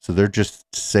idiot. So they're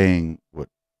just saying what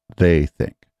they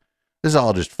think. This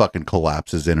all just fucking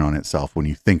collapses in on itself when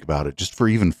you think about it, just for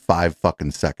even 5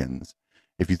 fucking seconds.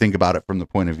 If you think about it from the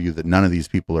point of view that none of these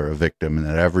people are a victim and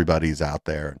that everybody's out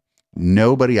there,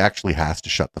 nobody actually has to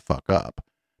shut the fuck up.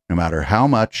 No matter how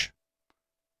much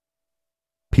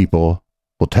people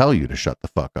will tell you to shut the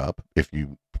fuck up, if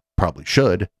you probably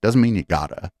should, doesn't mean you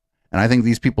gotta. And I think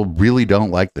these people really don't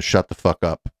like the shut the fuck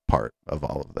up part of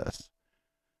all of this.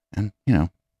 And, you know,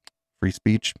 free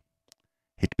speech,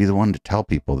 hate to be the one to tell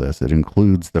people this, it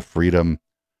includes the freedom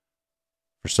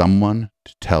for someone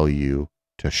to tell you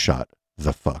to shut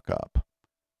the fuck up,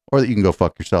 or that you can go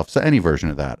fuck yourself. So any version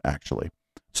of that, actually.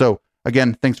 So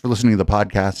again, thanks for listening to the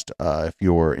podcast. If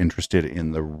you're interested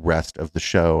in the rest of the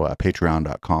show,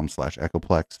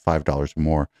 patreon.com/echoplex, $5 or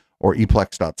more, or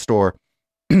eplex.store.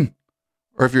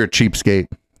 Or if you're a cheapskate,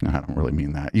 I don't really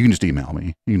mean that, you can just email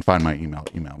me. You can find my email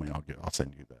me. I'll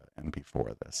send you the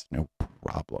MP4 of this. No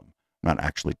problem. I'm not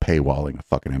actually paywalling a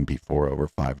fucking MP4 over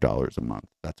 $5 a month.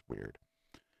 That's weird.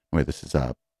 Anyway, this is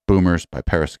Boomers by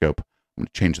Periscope. I'm going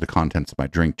to change the contents of my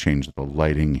drink, change the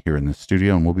lighting here in the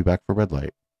studio, and we'll be back for Red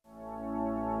Light.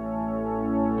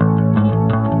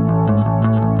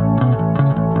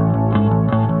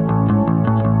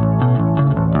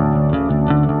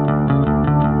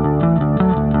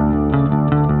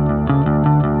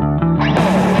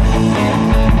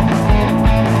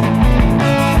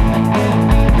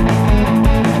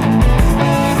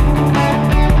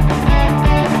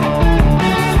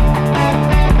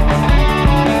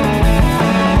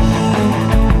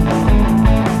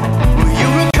 You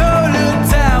recall a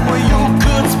time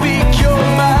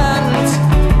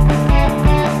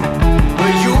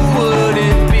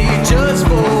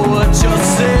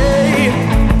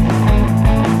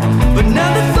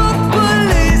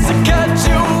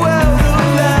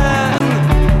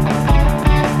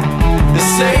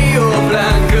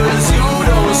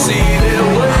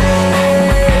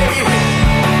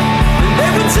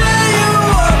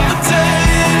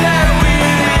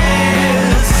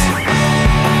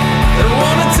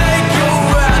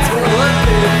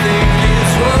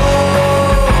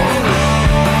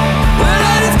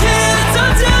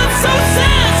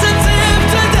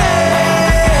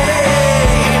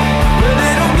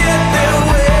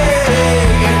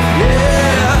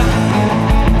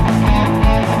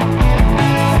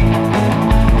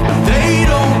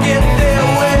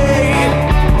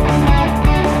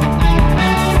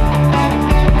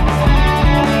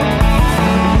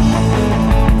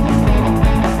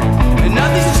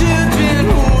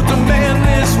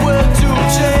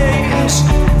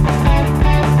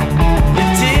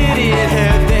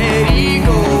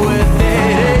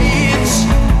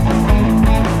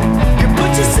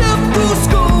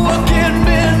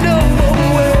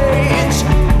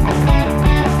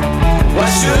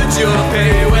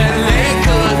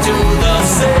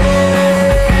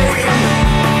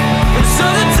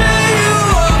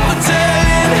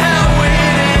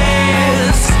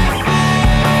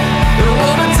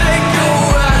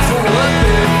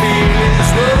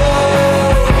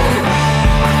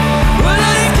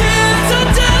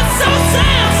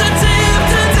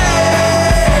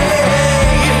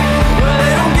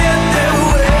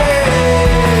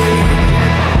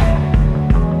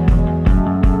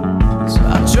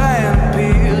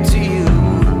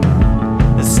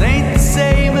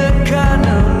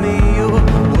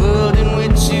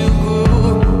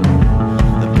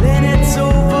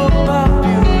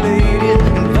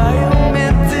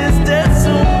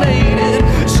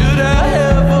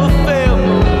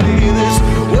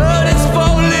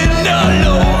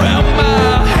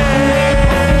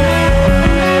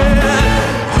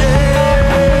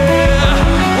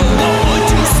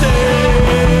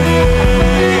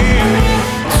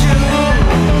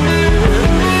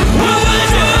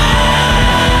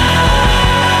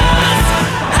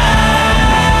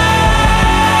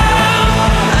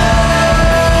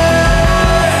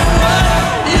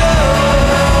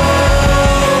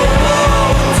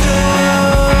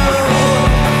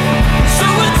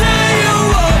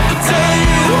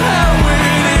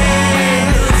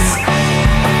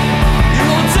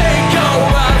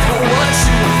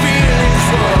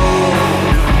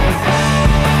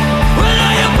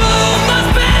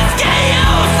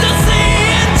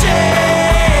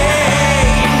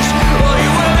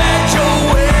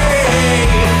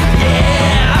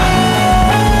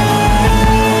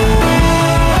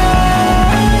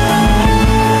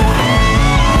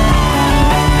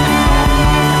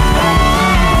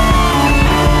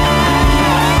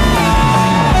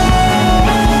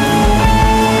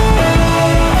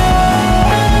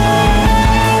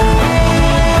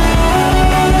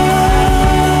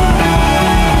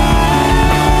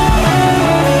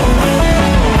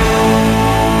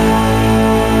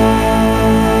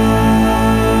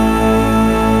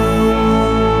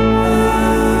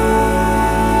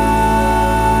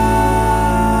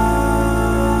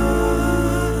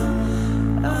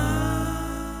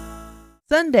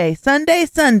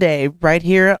Sunday, right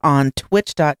here on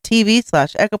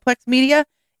twitch.tv/Echoplex Media.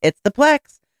 It's the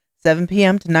Plex. 7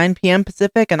 p.m. to 9 p.m.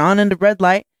 Pacific and on into red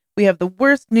light. We have the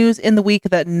worst news in the week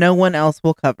that no one else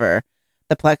will cover.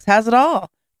 The Plex has it all.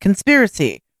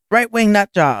 Conspiracy, right-wing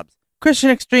nut jobs, Christian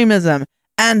extremism,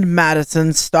 and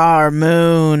Madison Star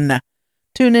Moon.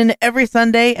 Tune in every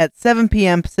Sunday at 7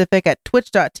 p.m. Pacific at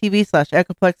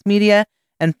twitch.tv/Echoplex Media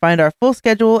and find our full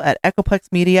schedule at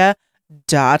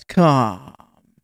echoplexmedia.com.